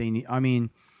lot that they need. I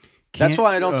mean, that's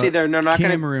why I don't see they're not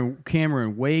going to.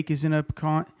 Cameron Wake is in a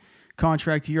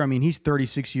contract year. I mean, he's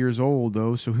 36 years old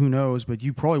though, so who knows? But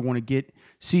you probably want to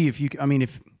see if you. I mean,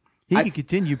 if He can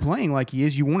continue playing like he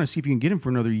is. You want to see if you can get him for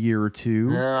another year or two.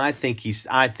 No, I think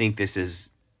this is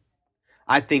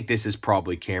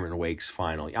probably Cameron Wake's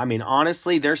final. I mean,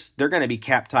 honestly, they're going to be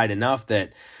cap tight enough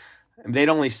that they'd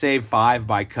only save 5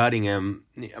 by cutting him.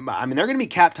 I mean, they're going to be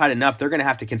cap tight enough. They're going to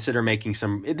have to consider making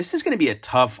some. This is going to be a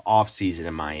tough offseason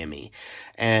in Miami,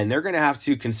 and they're going to have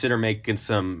to consider making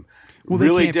some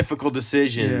really difficult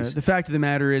decisions. Yeah, the fact of the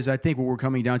matter is, I think what we're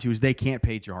coming down to is they can't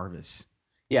pay Jarvis.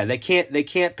 Yeah, they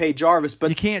can't pay Jarvis, but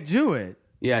you can't do it.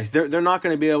 Yeah, they're not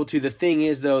going to be able to. The thing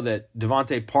is, though, that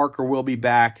Devontae Parker will be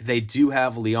back. They do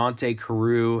have Leonte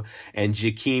Carew and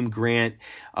Jakeem Grant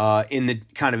in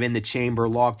the chamber,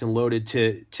 locked and loaded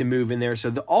to move in there.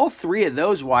 So all 3 of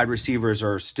those wide receivers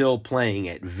are still playing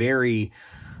at very,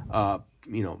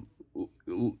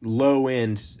 low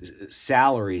end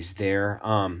salaries there.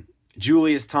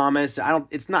 Julius Thomas,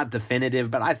 it's not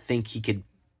definitive, but I think he could.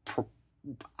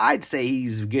 I'd say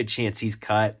he's a good chance he's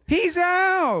cut. He's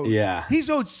out. Yeah. He's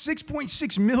owed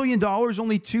 $6.6 million,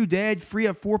 only 2 dead, free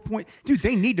up 4 point. Dude,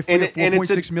 they need to free up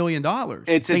 $4.6 million.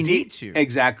 They need to.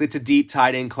 Exactly. It's a deep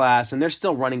tight end class, and they're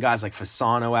still running guys like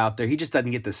Fasano out there. He just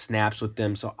doesn't get the snaps with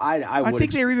them. So I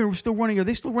think they're even still running. Are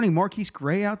they still running Marquise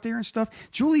Gray out there and stuff?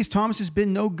 Julius Thomas has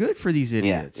been no good for these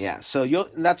idiots. Yeah. So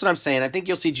that's what I'm saying. I think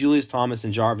you'll see Julius Thomas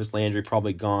and Jarvis Landry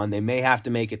probably gone. They may have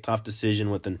to make a tough decision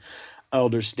with an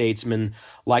elder statesman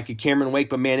like a Cameron Wake,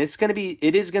 but man, it is going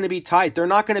to be tight. They're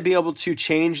not going to be able to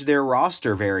change their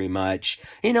roster very much,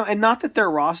 and not that their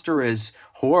roster is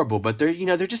horrible, but they're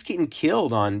just getting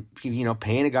killed on,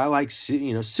 paying a guy like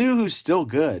Sue, who's still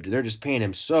good. They're just paying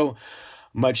him so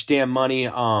much damn money.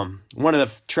 One of the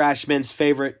trash men's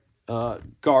favorite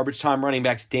garbage time running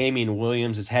backs, Damian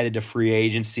Williams, is headed to free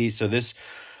agency. So this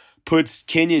puts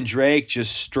Kenyon Drake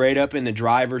just straight up in the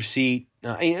driver's seat.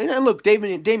 And look,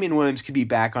 Damian Williams could be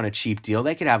back on a cheap deal.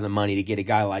 They could have the money to get a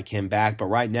guy like him back, but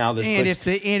right now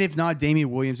if not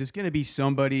Damian Williams, it's going to be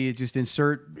somebody. Just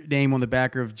insert name on the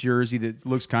back of jersey that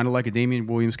looks kind of like a Damian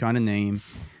Williams kind of name.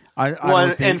 I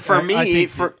like it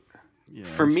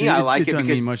doesn't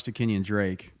mean much to Kenyon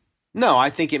Drake. No,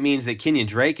 I think it means that Kenyon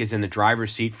Drake is in the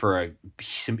driver's seat for a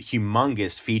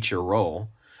humongous feature role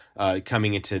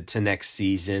coming into next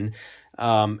season,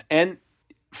 and.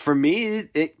 For me,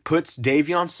 it puts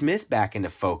Davion Smith back into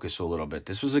focus a little bit.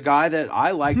 This was a guy that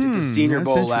I liked at the Senior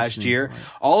Bowl last year. Right.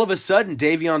 All of a sudden,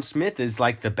 Davion Smith is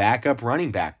like the backup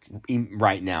running back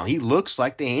right now. He looks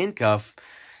like the handcuff,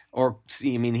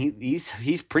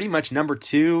 he's pretty much number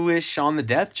 2-ish on the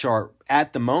depth chart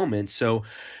at the moment. So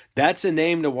that's a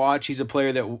name to watch. He's a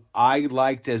player that I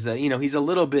liked he's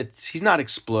not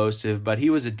explosive, but he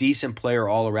was a decent player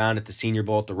all around at the Senior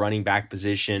Bowl at the running back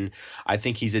position. I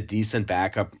think he's a decent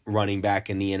backup running back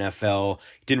in the NFL.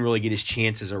 He didn't really get his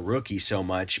chance as a rookie so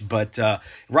much, but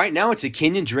right now it's a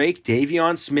Kenyon Drake,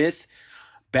 Davion Smith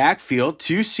backfield,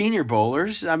 2 Senior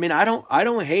Bowlers. I mean, I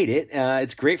don't hate it.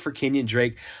 It's great for Kenyon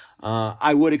Drake.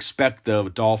 I would expect the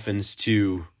Dolphins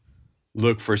to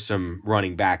look for some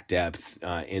running back depth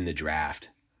in the draft.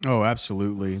 Oh,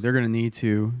 absolutely. They're going to need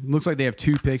to. It looks like they have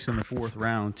 2 picks in the 4th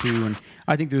round too, and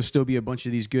I think there'll still be a bunch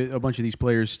of these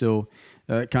players still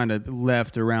kind of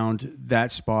left around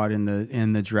that spot in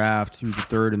the draft through the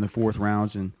 3rd and the 4th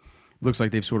rounds, and it looks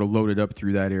like they've sort of loaded up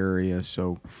through that area.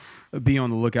 So be on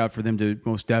the lookout for them to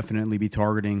most definitely be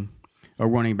targeting a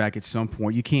running back at some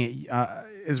point. You can't.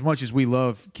 As much as we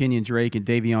love Kenyon Drake and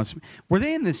Davion Smith, were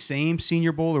they in the same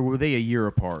Senior Bowl or were they a year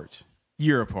apart?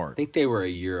 I think they were a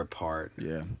year apart.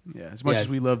 Yeah. As much as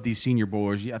we love these Senior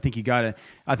Bowlers, I think you got to.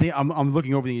 I think I'm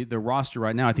looking over the roster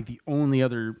right now. I think the only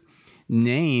other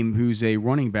name who's a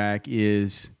running back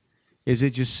is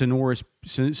it just Sonoris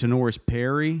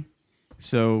Perry?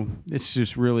 So it's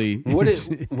just really what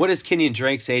is Kenyon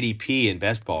Drake's ADP in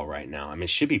best ball right now? I mean,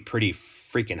 it should be pretty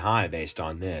freaking high based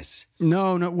on this.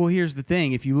 No. Well, here's the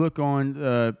thing. If you look on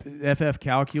FF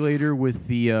Calculator with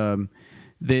the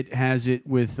that has it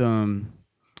with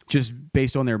just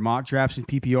based on their mock drafts and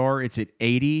PPR, it's at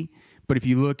 80. But if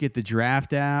you look at the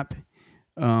draft app,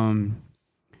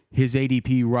 his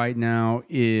ADP right now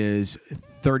is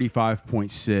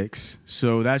 35.6.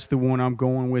 So that's the one I'm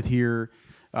going with here.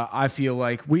 I feel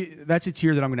like that's a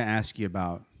tier that I'm going to ask you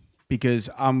about because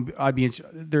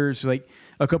there's like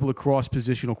a couple of cross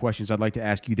positional questions I'd like to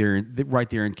ask you there, right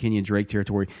there in Kenyon Drake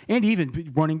territory, and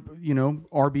even running,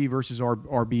 RB versus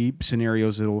RB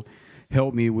scenarios that'll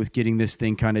help me with getting this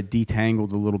thing kind of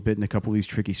detangled a little bit in a couple of these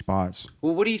tricky spots.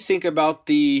 Well, what do you think about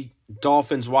the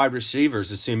Dolphins wide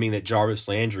receivers, assuming that Jarvis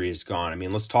Landry is gone? I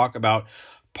mean, let's talk about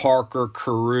Parker,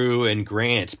 Carew, and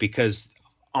Grant, because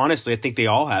honestly, I think they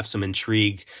all have some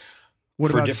intrigue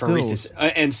for different reasons.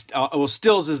 And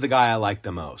Stills is the guy I like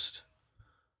the most.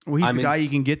 Well, he's the guy you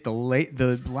can get the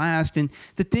last, and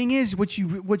the thing is, what you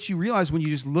realize when you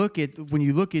just look at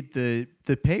the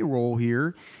payroll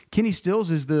here, Kenny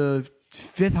Stills is the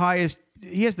fifth highest.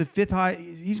 He has the fifth high.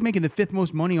 He's making the fifth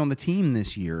most money on the team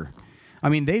this year. I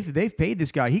mean, they've paid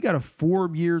this guy. He got a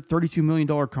 4-year, $32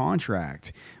 million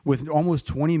contract with almost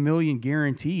 $20 million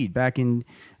guaranteed back in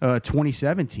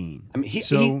 2017. I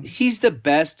mean, he's the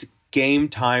best game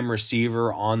time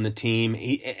receiver on the team.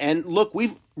 And look,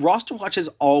 Roster Watch has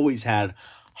always had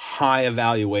high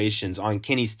evaluations on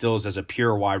Kenny Stills as a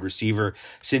pure wide receiver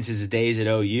since his days at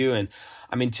OU. And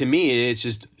I mean, to me, it's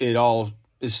just, it all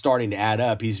is starting to add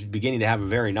up. He's beginning to have a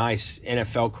very nice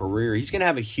NFL career. He's going to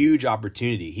have a huge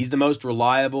opportunity. He's the most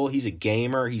reliable. He's a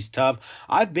gamer. He's tough.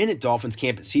 I've been at Dolphins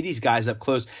camp and see these guys up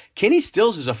close. Kenny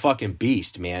Stills is a fucking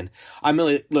beast, man. I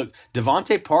mean, look,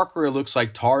 Devontae Parker looks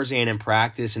like Tarzan in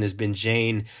practice and has been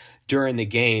Jane during the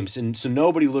games. And so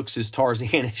nobody looks as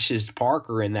Tarzanish as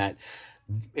Parker in that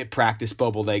practice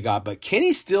bubble they got. But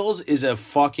Kenny Stills is a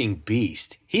fucking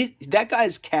beast. That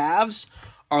guy's calves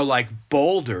are like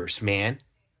boulders, man.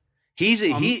 He is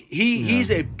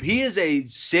a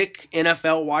sick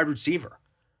NFL wide receiver.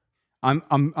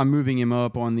 I'm moving him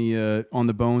up on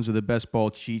the bones of the best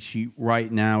ball cheat sheet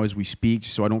right now as we speak,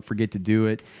 so I don't forget to do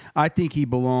it. I think he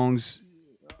belongs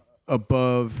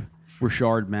above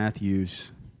Rashard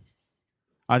Matthews.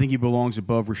 I think he belongs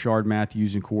above Rashard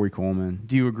Matthews and Corey Coleman.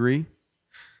 Do you agree?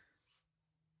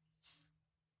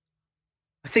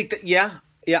 I think that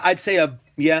I'd say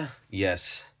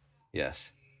yes.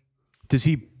 Does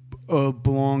he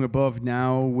belong above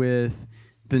now with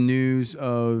the news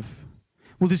of?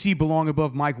 Well, does he belong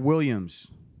above Mike Williams?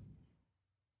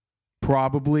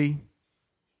 Probably.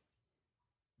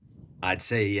 I'd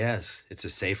say yes. It's a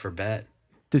safer bet.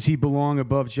 Does he belong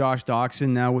above Josh Doxson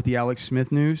now with the Alex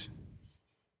Smith news?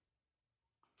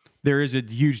 There is a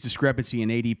huge discrepancy in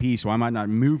ADP, so I might not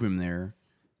move him there.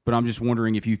 But I'm just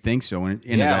wondering if you think so. In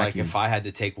a like if I had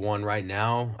to take one right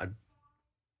now,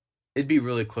 it'd be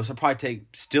really close. I'd probably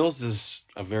take Stills is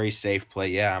a very safe play.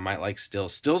 Yeah, I might like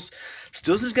Stills. Stills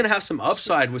is going to have some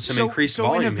upside with some increased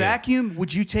volume. So in a vacuum,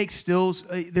 would you take Stills?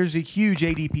 There's a huge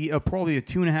ADP, probably a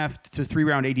 2.5 to 3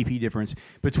 round ADP difference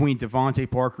between Devontae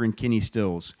Parker and Kenny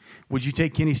Stills. Would you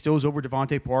take Kenny Stills over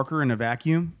Devontae Parker in a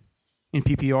vacuum in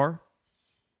PPR?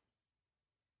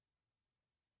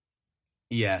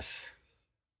 Yes.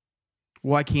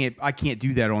 Well, I can't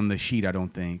do that on the sheet, I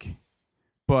don't think.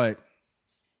 But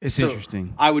it's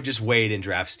interesting. I would just wait and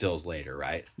draft Stills later,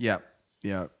 right? Yeah.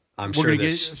 I'm sure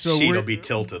the sheet will be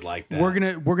tilted like that. We're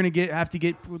gonna have to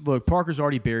get. Look, Parker's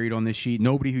already buried on this sheet.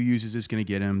 Nobody who uses this is gonna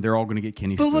get him. They're all gonna get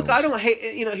Kenny Stills. But look, I don't hate.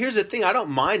 Here's the thing. I don't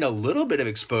mind a little bit of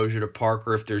exposure to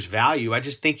Parker if there's value. I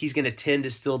just think he's gonna tend to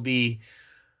still be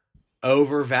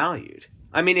overvalued.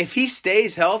 I mean, if he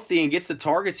stays healthy and gets the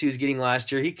targets he was getting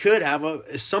last year, he could have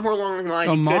somewhere along the line.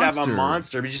 Could have a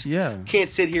monster, but just can't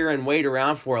sit here and wait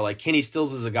around for it. Like Kenny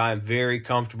Stills is a guy I'm very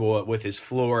comfortable with his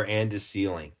floor and his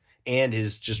ceiling and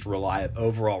his just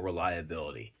overall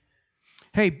reliability.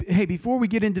 Hey, before we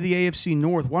get into the AFC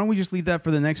North, why don't we just leave that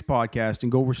for the next podcast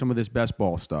and go over some of this best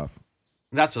ball stuff?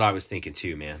 That's what I was thinking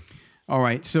too, man. All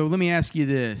right, so let me ask you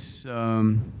this.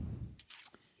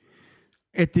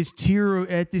 At this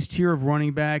tier of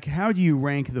running back, how do you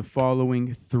rank the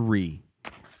following 3?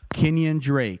 Kenyon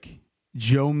Drake,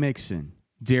 Joe Mixon,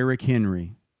 Derrick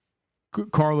Henry,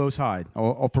 Carlos Hyde.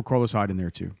 I'll throw Carlos Hyde in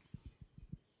there too.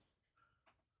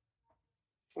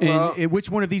 Well, and which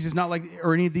one of these is not like,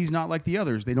 or any of these not like the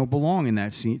others? They don't belong in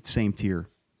that same tier.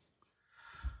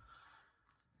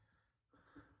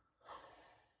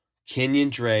 Kenyon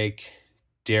Drake,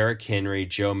 Derrick Henry,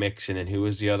 Joe Mixon, and who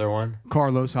was the other one?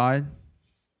 Carlos Hyde.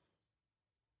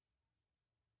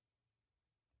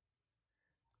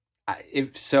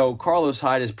 Carlos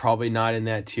Hyde is probably not in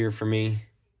that tier for me.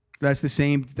 That's the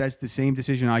same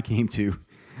decision I came to.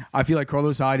 I feel like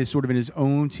Carlos Hyde is sort of in his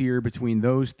own tier between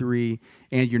those 3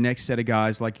 and your next set of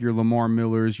guys like your Lamar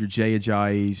Millers, your Jay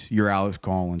Ajayi's, your Alex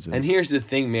Collins. And here's the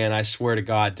thing, man. I swear to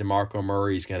God, DeMarco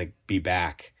Murray's going to be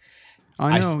back.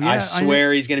 I know. I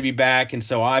swear he's going to be back. And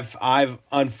so I've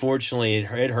unfortunately,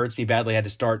 it hurts me badly. I had to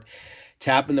start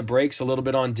tapping the brakes a little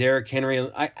bit on Derrick Henry.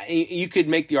 You could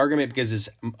make the argument because his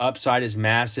upside is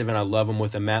massive, and I love him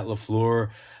with a Matt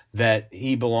LaFleur, that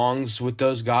he belongs with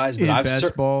those guys. But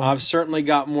I've certainly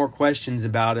got more questions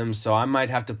about him, so I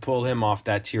might have to pull him off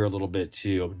that tier a little bit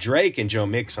too. Drake and Joe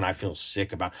Mixon, I feel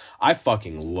sick about. I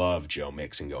fucking love Joe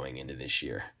Mixon going into this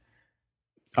year.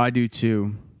 I do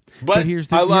too. But here's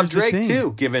I love here's the Drake thing.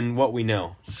 too, given what we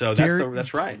know. So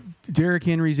that's right. Derrick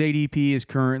Henry's ADP is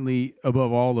currently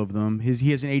above all of them.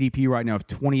 He has an ADP right now of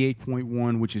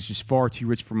 28.1, which is just far too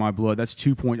rich for my blood. That's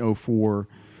 2.04.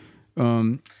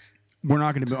 We're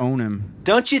not going to own him.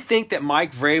 Don't you think that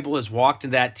Mike Vrabel has walked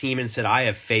into that team and said, I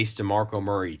have faced DeMarco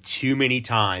Murray too many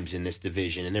times in this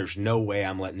division, and there's no way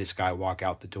I'm letting this guy walk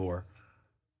out the door?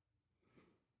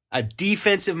 A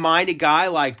defensive-minded guy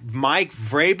like Mike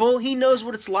Vrabel, he knows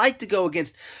what it's like to go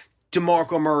against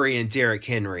DeMarco Murray and Derrick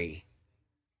Henry.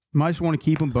 Might just want to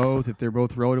keep them both if they're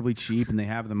both relatively cheap and they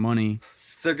have the money.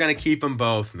 They're going to keep them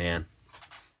both, man.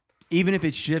 Even if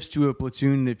it shifts to a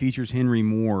platoon that features Henry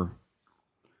more,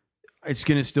 it's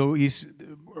going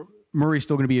to Murray's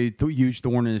still going to be a huge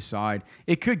thorn in his side.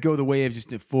 It could go the way of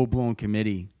just a full-blown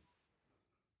committee.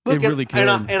 It really could.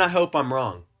 And I hope I'm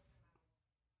wrong.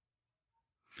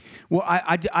 Well,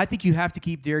 I think you have to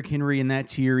keep Derrick Henry in that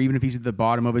tier, even if he's at the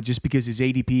bottom of it, just because his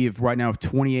ADP of right now of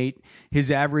 28,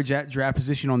 his average at draft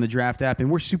position on the draft app,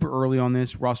 and we're super early on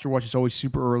this. Roster Watch is always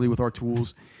super early with our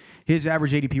tools. His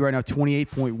average ADP right now,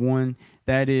 28.1.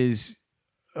 That is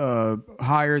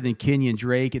higher than Kenyon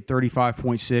Drake at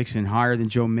 35.6 and higher than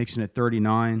Joe Mixon at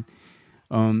 39.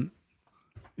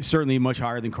 Certainly much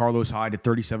higher than Carlos Hyde at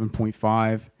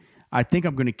 37.5. I think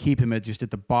I'm going to keep him at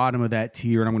the bottom of that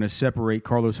tier, and I'm going to separate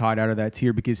Carlos Hyde out of that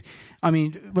tier because, I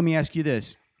mean, let me ask you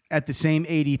this. At the same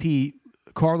ADP,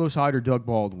 Carlos Hyde or Doug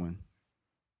Baldwin?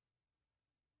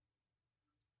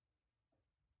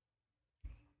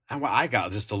 I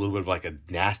got just a little bit of like a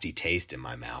nasty taste in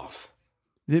my mouth.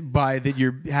 That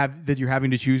you're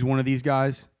having to choose one of these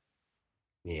guys?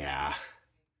 Yeah.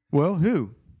 Well, who?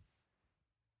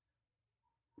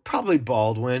 Probably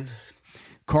Baldwin.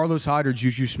 Carlos Hyde or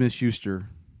Juju Smith-Schuster?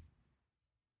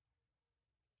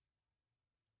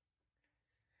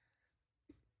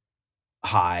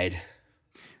 Hyde.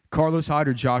 Carlos Hyde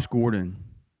or Josh Gordon?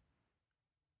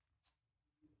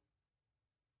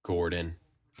 Gordon.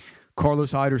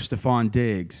 Carlos Hyde or Stephon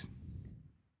Diggs?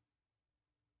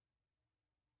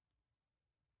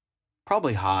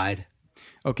 Probably Hyde.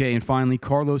 Okay, and finally,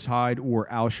 Carlos Hyde or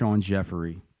Alshon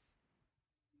Jeffrey?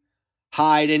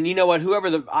 Hyde, and you know what?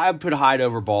 I would put Hyde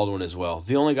over Baldwin as well.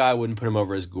 The only guy I wouldn't put him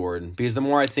over is Gordon, because the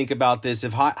more I think about this,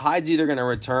 if Hyde's either going to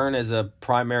return as a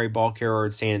primary ball carrier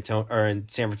in San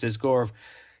Francisco, or if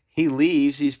he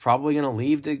leaves, he's probably going to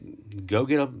leave to go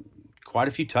get quite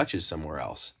a few touches somewhere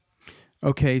else.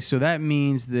 Okay, so that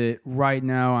means that right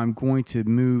now I'm going to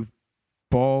move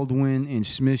Baldwin and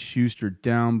Smith-Schuster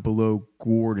down below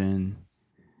Gordon,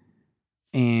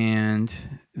 and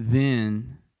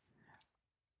then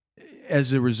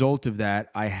as a result of that,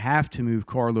 I have to move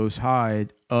Carlos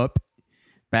Hyde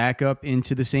back up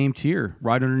into the same tier,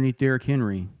 right underneath Derrick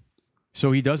Henry.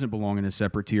 So he doesn't belong in a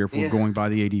separate tier if we're going by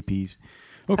the ADPs.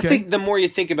 Okay. I think the more you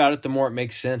think about it, the more it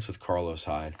makes sense with Carlos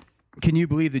Hyde. Can you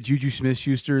believe that Juju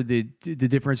Smith-Schuster, the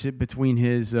difference between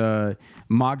his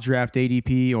mock draft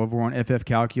ADP over on FF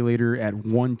Calculator at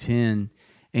 110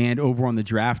 and over on the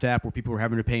draft app where people are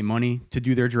having to pay money to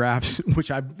do their drafts, which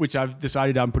I've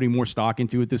decided I'm putting more stock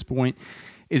into at this point,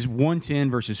 is 110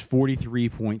 versus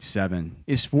 43.7.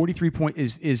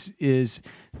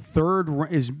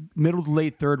 Is middle to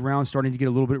late third round starting to get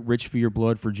a little bit rich for your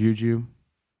blood for Juju?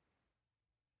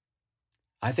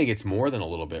 I think it's more than a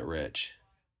little bit rich.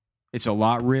 It's a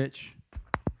lot rich.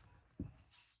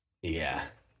 Yeah,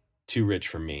 too rich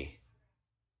for me.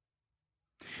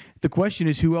 The question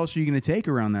is, who else are you going to take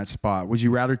around that spot? Would you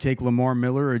rather take Lamar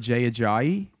Miller or Jay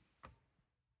Ajayi?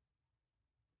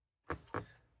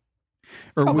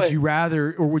 Or would you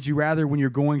rather when you're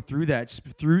going through that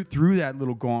through that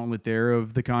little gauntlet there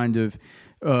of the kind of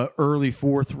early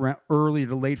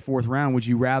to late fourth round, would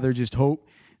you rather just hope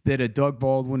that a Doug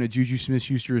Baldwin, a Juju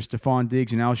Smith-Schuster, a Stephon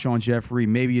Diggs, and Alshon Jeffrey,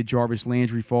 maybe a Jarvis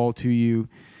Landry fall to you,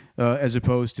 as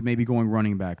opposed to maybe going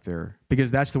running back there?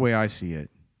 Because that's the way I see it.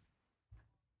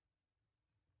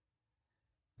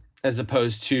 As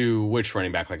opposed to which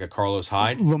running back, like a Carlos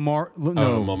Hyde? Lamar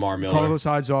Miller. Carlos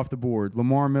Hyde's off the board.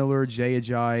 Lamar Miller, Jay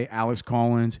Ajayi, Alex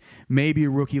Collins, maybe a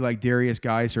rookie like Darius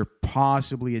Geis, or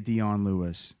possibly a Dion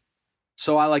Lewis.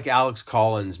 So I like Alex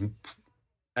Collins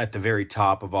at the very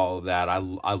top of all of that. I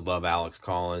love Alex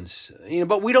Collins,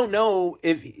 but we don't know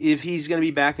if he's going to be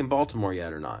back in Baltimore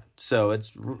yet or not. So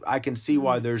I can see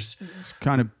why there's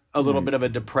kind of a little bit of a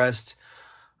depressed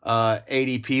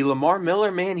ADP. Lamar Miller,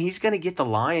 man, he's going to get the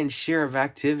lion's share of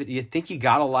activity. You think you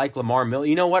got to like Lamar Miller.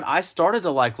 You know what? I started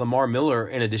to like Lamar Miller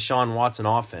in a Deshaun Watson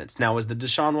offense. Now, is the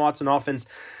Deshaun Watson offense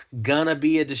going to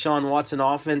be a Deshaun Watson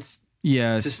offense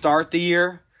to start the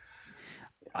year?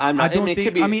 I'm not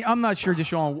sure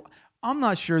Deshaun. I'm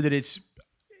not sure that it's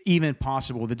even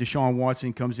possible that Deshaun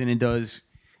Watson comes in and does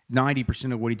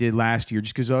 90% of what he did last year,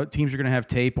 just because teams are going to have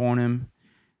tape on him.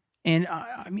 And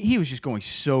I mean, he was just going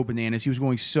so bananas. He was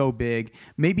going so big.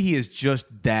 Maybe he is just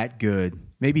that good.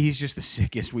 Maybe he's just the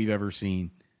sickest we've ever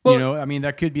seen. Well, I mean,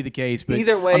 that could be the case. But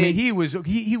either way, I mean, he was.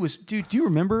 Dude, do you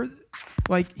remember?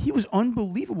 Like, he was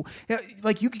unbelievable.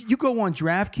 Like, you go on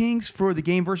DraftKings for the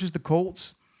game versus the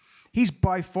Colts. He's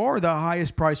by far the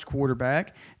highest priced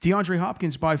quarterback. DeAndre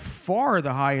Hopkins by far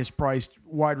the highest priced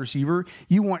wide receiver.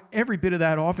 You want every bit of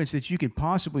that offense that you could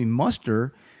possibly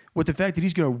muster. With the fact that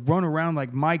he's going to run around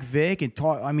like Mike Vick and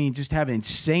just have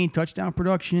insane touchdown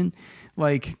production.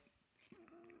 Like,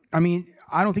 I mean,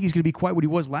 I don't think he's going to be quite what he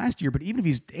was last year, but even if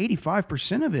he's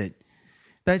 85% of it,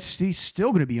 he's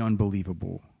still going to be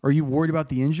unbelievable. Are you worried about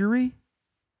the injury?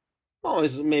 Well,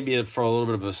 it's maybe for a little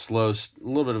bit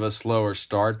of a slower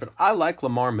start, but I like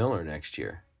Lamar Miller next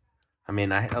year. I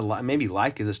mean, maybe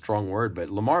like is a strong word, but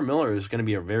Lamar Miller is going to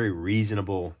be a very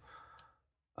reasonable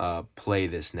play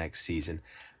this next season.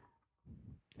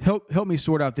 Help me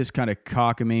sort out this kind of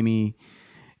cockamamie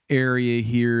area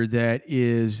here that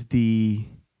is the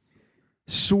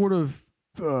sort of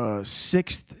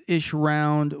sixth-ish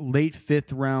round, late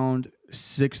fifth round,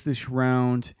 sixth-ish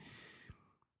round.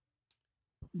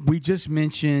 We just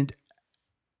mentioned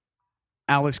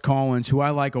Alex Collins, who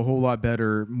I like a whole lot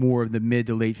better, more of the mid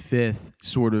to late fifth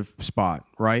sort of spot,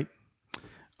 right?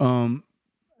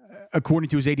 According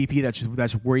to his ADP,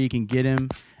 that's where you can get him.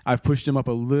 I've pushed him up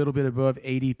a little bit above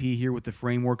ADP here with the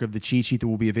framework of the cheat sheet that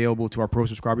will be available to our pro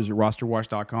subscribers at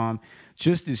rosterwash.com.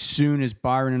 Just as soon as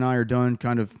Byron and I are done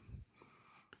kind of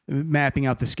mapping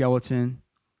out the skeleton.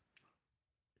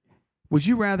 Would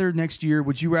you rather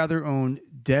own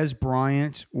Dez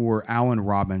Bryant or Allen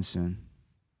Robinson?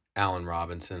 Allen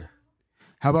Robinson.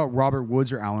 How about Robert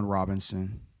Woods or Allen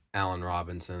Robinson? Allen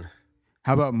Robinson.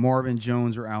 How about Marvin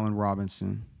Jones or Allen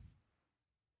Robinson?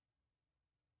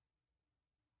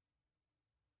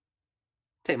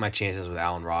 Take my chances with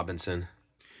Allen Robinson.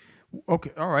 Okay,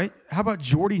 all right. How about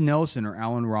Jordy Nelson or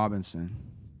Allen Robinson?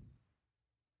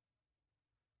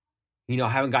 You know, I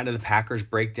haven't gotten to the Packers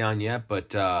breakdown yet,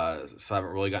 but so I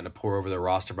haven't really gotten to pour over their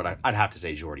roster, but I'd have to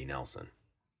say Jordy Nelson.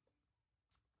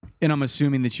 And I'm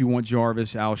assuming that you want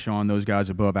Jarvis, Alshon, those guys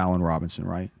above Allen Robinson,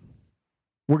 right?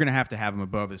 We're going to have them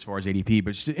above as far as ADP,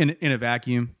 but just in a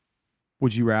vacuum,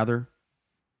 would you rather?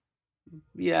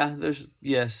 Yeah,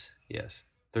 yes.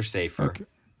 They're safer.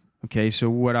 Okay, so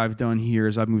what I've done here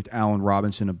is I've moved Allen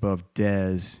Robinson above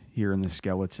Dez here in the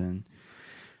skeleton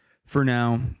for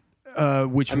now,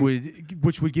 which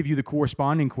would give you the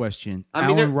corresponding question.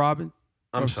 Allen Robinson,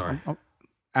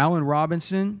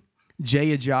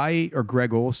 Jay Ajayi, or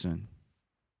Greg Olsen?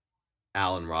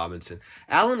 Allen Robinson.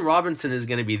 Allen Robinson is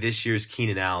going to be this year's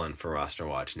Keenan Allen for Roster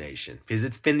Watch Nation because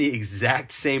it's been the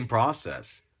exact same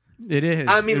process. It is.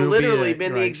 I mean, literally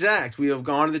been the exact. We have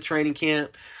gone to the training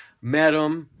camp, met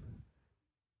him.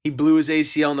 He blew his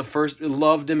ACL in the first,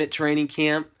 loved him at training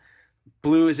camp,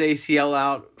 blew his ACL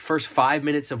out first 5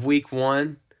 minutes of week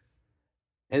one,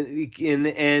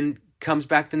 and comes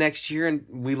back the next year, and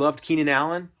we loved Keenan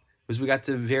Allen because we got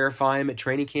to verify him at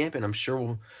training camp, and I'm sure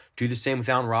we'll do the same with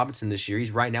Allen Robinson this year.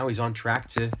 He's on track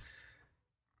to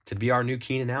be our new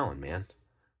Keenan Allen, man.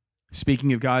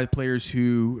 Speaking of players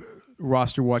who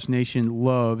Roster Watch Nation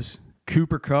loves,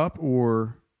 Cooper Kupp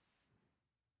or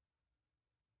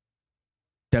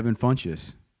Devin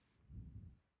Funchess?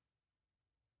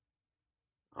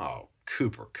 Oh,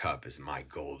 Cooper Kupp is my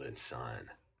golden son.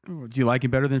 Do you like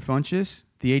him better than Funchess?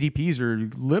 The ADPs are a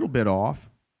little bit off,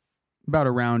 about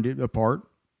a round apart.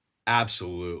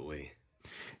 Absolutely.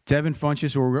 Devin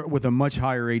Funchess or with a much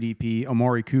higher ADP,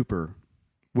 Amari Cooper,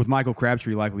 with Michael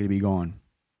Crabtree likely to be gone.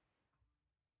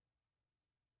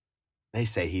 They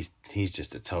say he's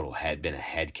just a total been a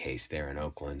head case there in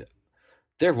Oakland.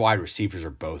 Their wide receivers are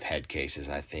both head cases,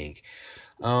 I think.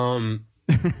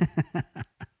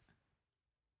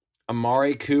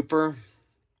 Amari Cooper.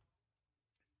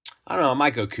 I don't know. I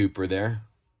might go Cooper there.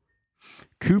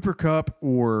 Cooper Kupp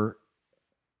or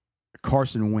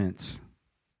Carson Wentz?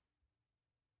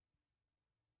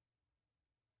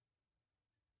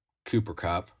 Cooper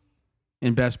Kupp.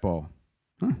 In best ball.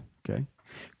 Huh, okay.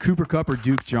 Cooper Kupp or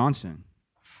Duke Johnson?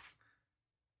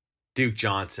 Duke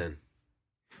Johnson.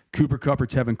 Cooper Kupp or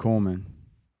Tevin Coleman?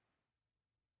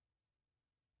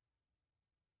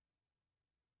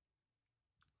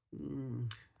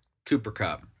 Cooper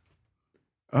Kupp.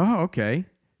 Oh, okay.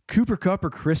 Cooper Kupp or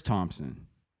Chris Thompson?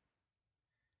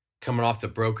 Coming off the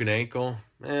broken ankle?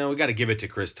 We got to give it to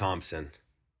Chris Thompson.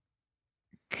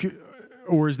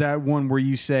 Or is that one where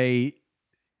you say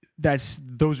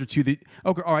those are two.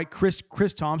 Okay, all right.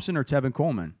 Chris Thompson or Tevin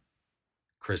Coleman?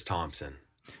 Chris Thompson.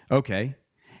 Okay.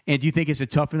 And do you think it's a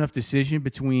tough enough decision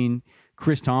between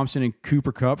Chris Thompson and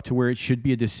Cooper Kupp to where it should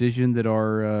be a decision that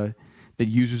that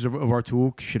users of our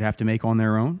tool should have to make on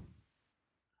their own?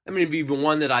 I mean, it'd be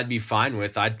one that I'd be fine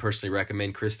with. I'd personally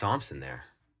recommend Chris Thompson there.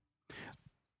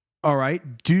 All right.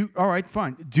 All right,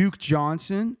 fine. Duke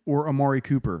Johnson or Amari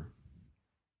Cooper?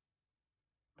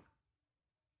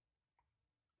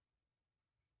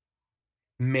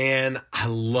 Man, I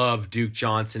love Duke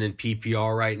Johnson in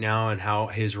PPR right now and how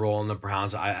his role in the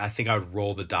Browns. I think I would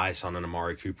roll the dice on an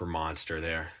Amari Cooper monster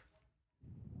there.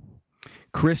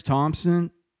 Chris Thompson,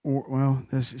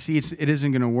 it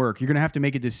isn't going to work. You're going to have to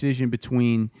make a decision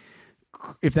between,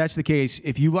 if that's the case,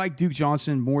 if you like Duke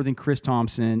Johnson more than Chris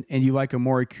Thompson and you like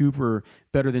Amari Cooper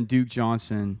better than Duke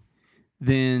Johnson,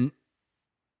 then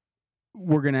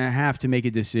we're going to have to make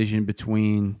a decision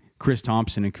between Chris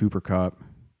Thompson and Cooper Kupp.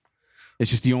 It's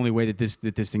just the only way that this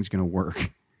thing's going to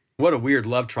work. What a weird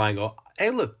love triangle. Hey,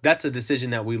 look, that's a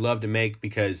decision that we love to make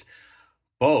because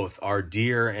both are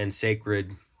dear and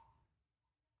sacred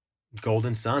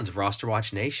golden sons of Roster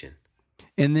Watch Nation.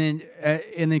 And then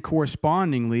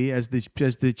correspondingly, as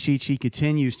the cheat sheet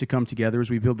continues to come together, as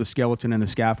we build the skeleton and the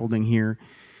scaffolding here,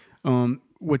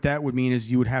 what that would mean is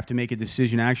you would have to make a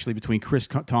decision actually between Chris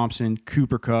Thompson,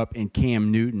 Cooper Kupp, and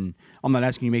Cam Newton. I'm not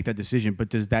asking you to make that decision, but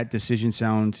does that decision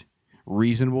sound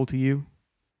reasonable to you?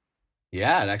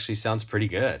 Yeah, it actually sounds pretty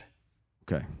good.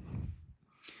 Okay.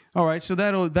 All right, so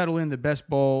that'll end the best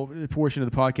ball portion of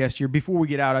the podcast here. Before we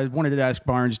get out, I wanted to ask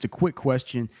Byron just a quick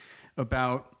question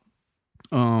about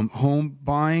home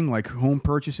buying, like home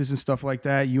purchases and stuff like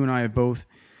that. You and I have both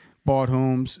bought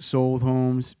homes, sold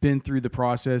homes, been through the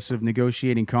process of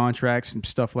negotiating contracts and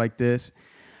stuff like this.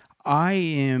 I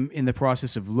am in the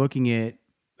process of looking at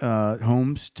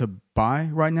homes to buy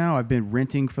right now. I've been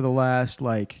renting for the last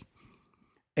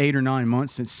 8 or 9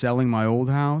 months since selling my old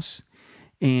house.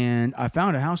 And I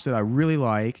found a house that I really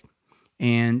like,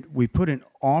 and we put an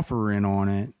offer in on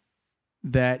it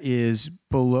that is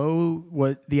below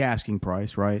what the asking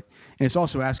price, right? And it's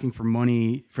also asking for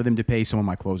money for them to pay some of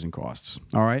my closing costs,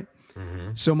 all right?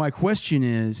 Mm-hmm. So my question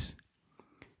is,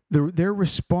 their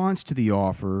response to the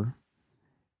offer,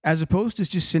 as opposed to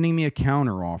just sending me a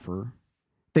counter offer,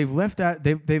 they've left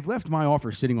my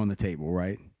offer sitting on the table,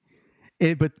 right?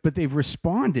 But they've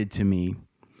responded to me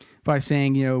by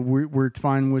saying, we're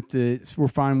fine with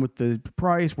the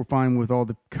price, we're fine with all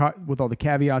the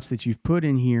caveats that you've put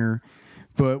in here,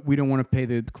 but we don't want to pay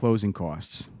the closing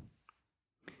costs.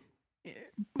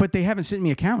 But they haven't sent me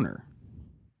a counter.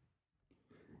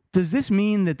 Does this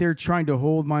mean that they're trying to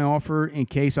hold my offer in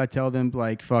case I tell them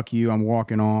fuck you, I'm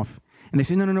walking off? And they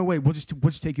say, no, wait, we'll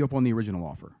just take you up on the original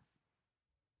offer.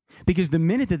 Because the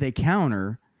minute that they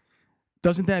counter,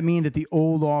 doesn't that mean that the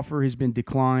old offer has been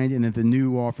declined and that the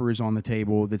new offer is on the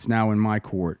table that's now in my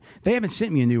court? They haven't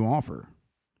sent me a new offer.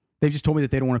 They've just told me that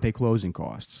they don't want to pay closing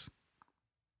costs.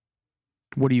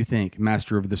 What do you think,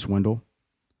 master of the swindle?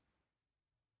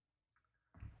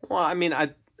 Well, I mean,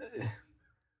 I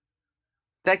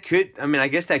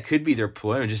guess that could be their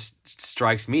ploy. It just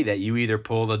strikes me that you either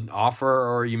pull the offer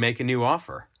or you make a new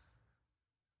offer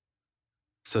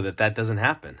so that doesn't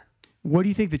happen. What do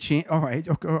you think the chance? All right,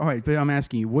 but I'm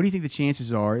asking you, what do you think the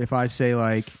chances are if I say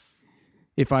all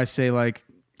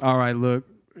right, look,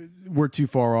 we're too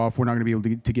far off, we're not going to be able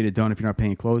to get it done if you're not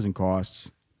paying closing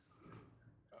costs?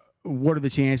 What are the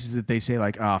chances that they say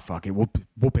fuck it,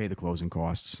 we'll pay the closing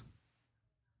costs?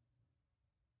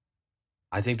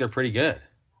 I think they're pretty good.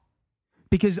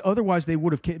 Because otherwise they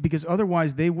would have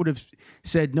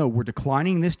said, no, we're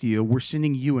declining this deal, we're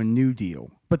sending you a new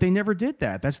deal. But they never did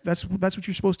that. That's what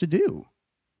you're supposed to do.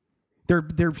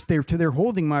 They're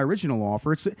holding my original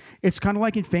offer. It's kind of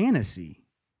like in fantasy,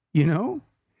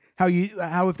 how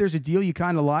if there's a deal you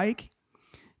kind of like,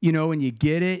 and you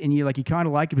get it and you kind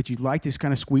of like it, but you'd like to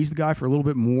kind of squeeze the guy for a little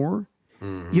bit more.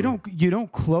 Mm-hmm. You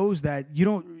don't close that. You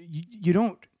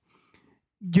don't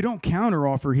counter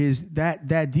offer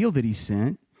that deal that he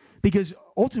sent, because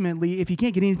ultimately, if you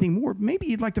can't get anything more, maybe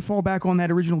you'd like to fall back on that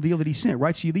original deal that he sent,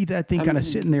 right? So you leave that thing kind of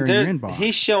sitting there in your inbox.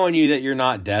 He's showing you that you're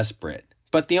not desperate.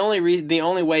 But the only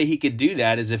way he could do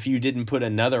that is if you didn't put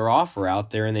another offer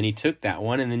out there and then he took that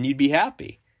one and then you'd be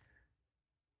happy.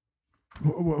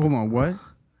 Hold on, what?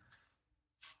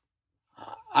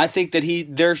 I think that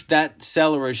that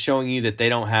seller is showing you that they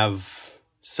don't have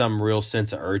some real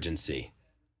sense of urgency.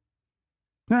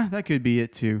 Nah, that could be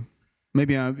it too.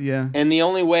 Maybe, yeah. And the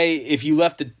only way, if you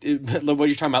left what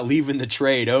you're talking about, leaving the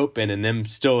trade open and them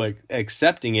still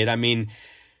accepting it, I mean,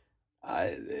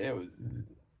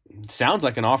 sounds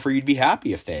like an offer you'd be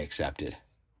happy if they accepted.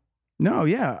 No,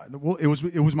 yeah. Well, it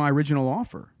was my original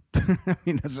offer. I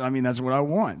mean that's what I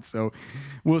want. So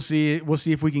we'll see. We'll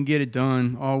see if we can get it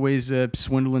done. Always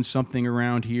swindling something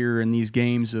around here in these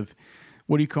games of,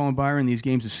 what do you call them, Byron? These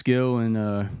games of skill and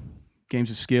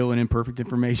imperfect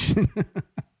information.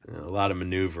 A lot of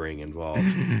maneuvering involved.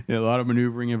 Yeah, a lot of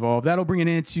maneuvering involved. That'll bring it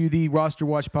into the Roster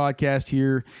Watch podcast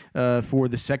here for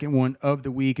the second one of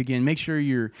the week. Again, make sure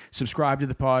you're subscribed to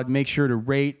the pod. Make sure to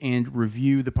rate and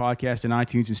review the podcast in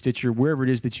iTunes and Stitcher, wherever it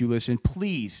is that you listen.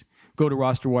 Please go to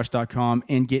rosterwatch.com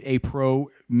and get a pro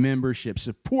membership.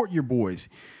 Support your boys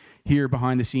here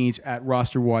behind the scenes at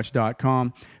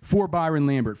rosterwatch.com. For Byron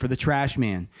Lambert, for the Trash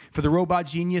Man, for the Robot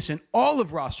Genius, and all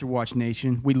of Roster Watch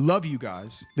Nation, we love you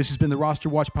guys. This has been the Roster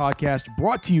Watch podcast,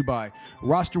 brought to you by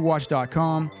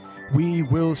rosterwatch.com. We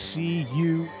will see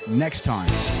you next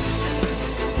time.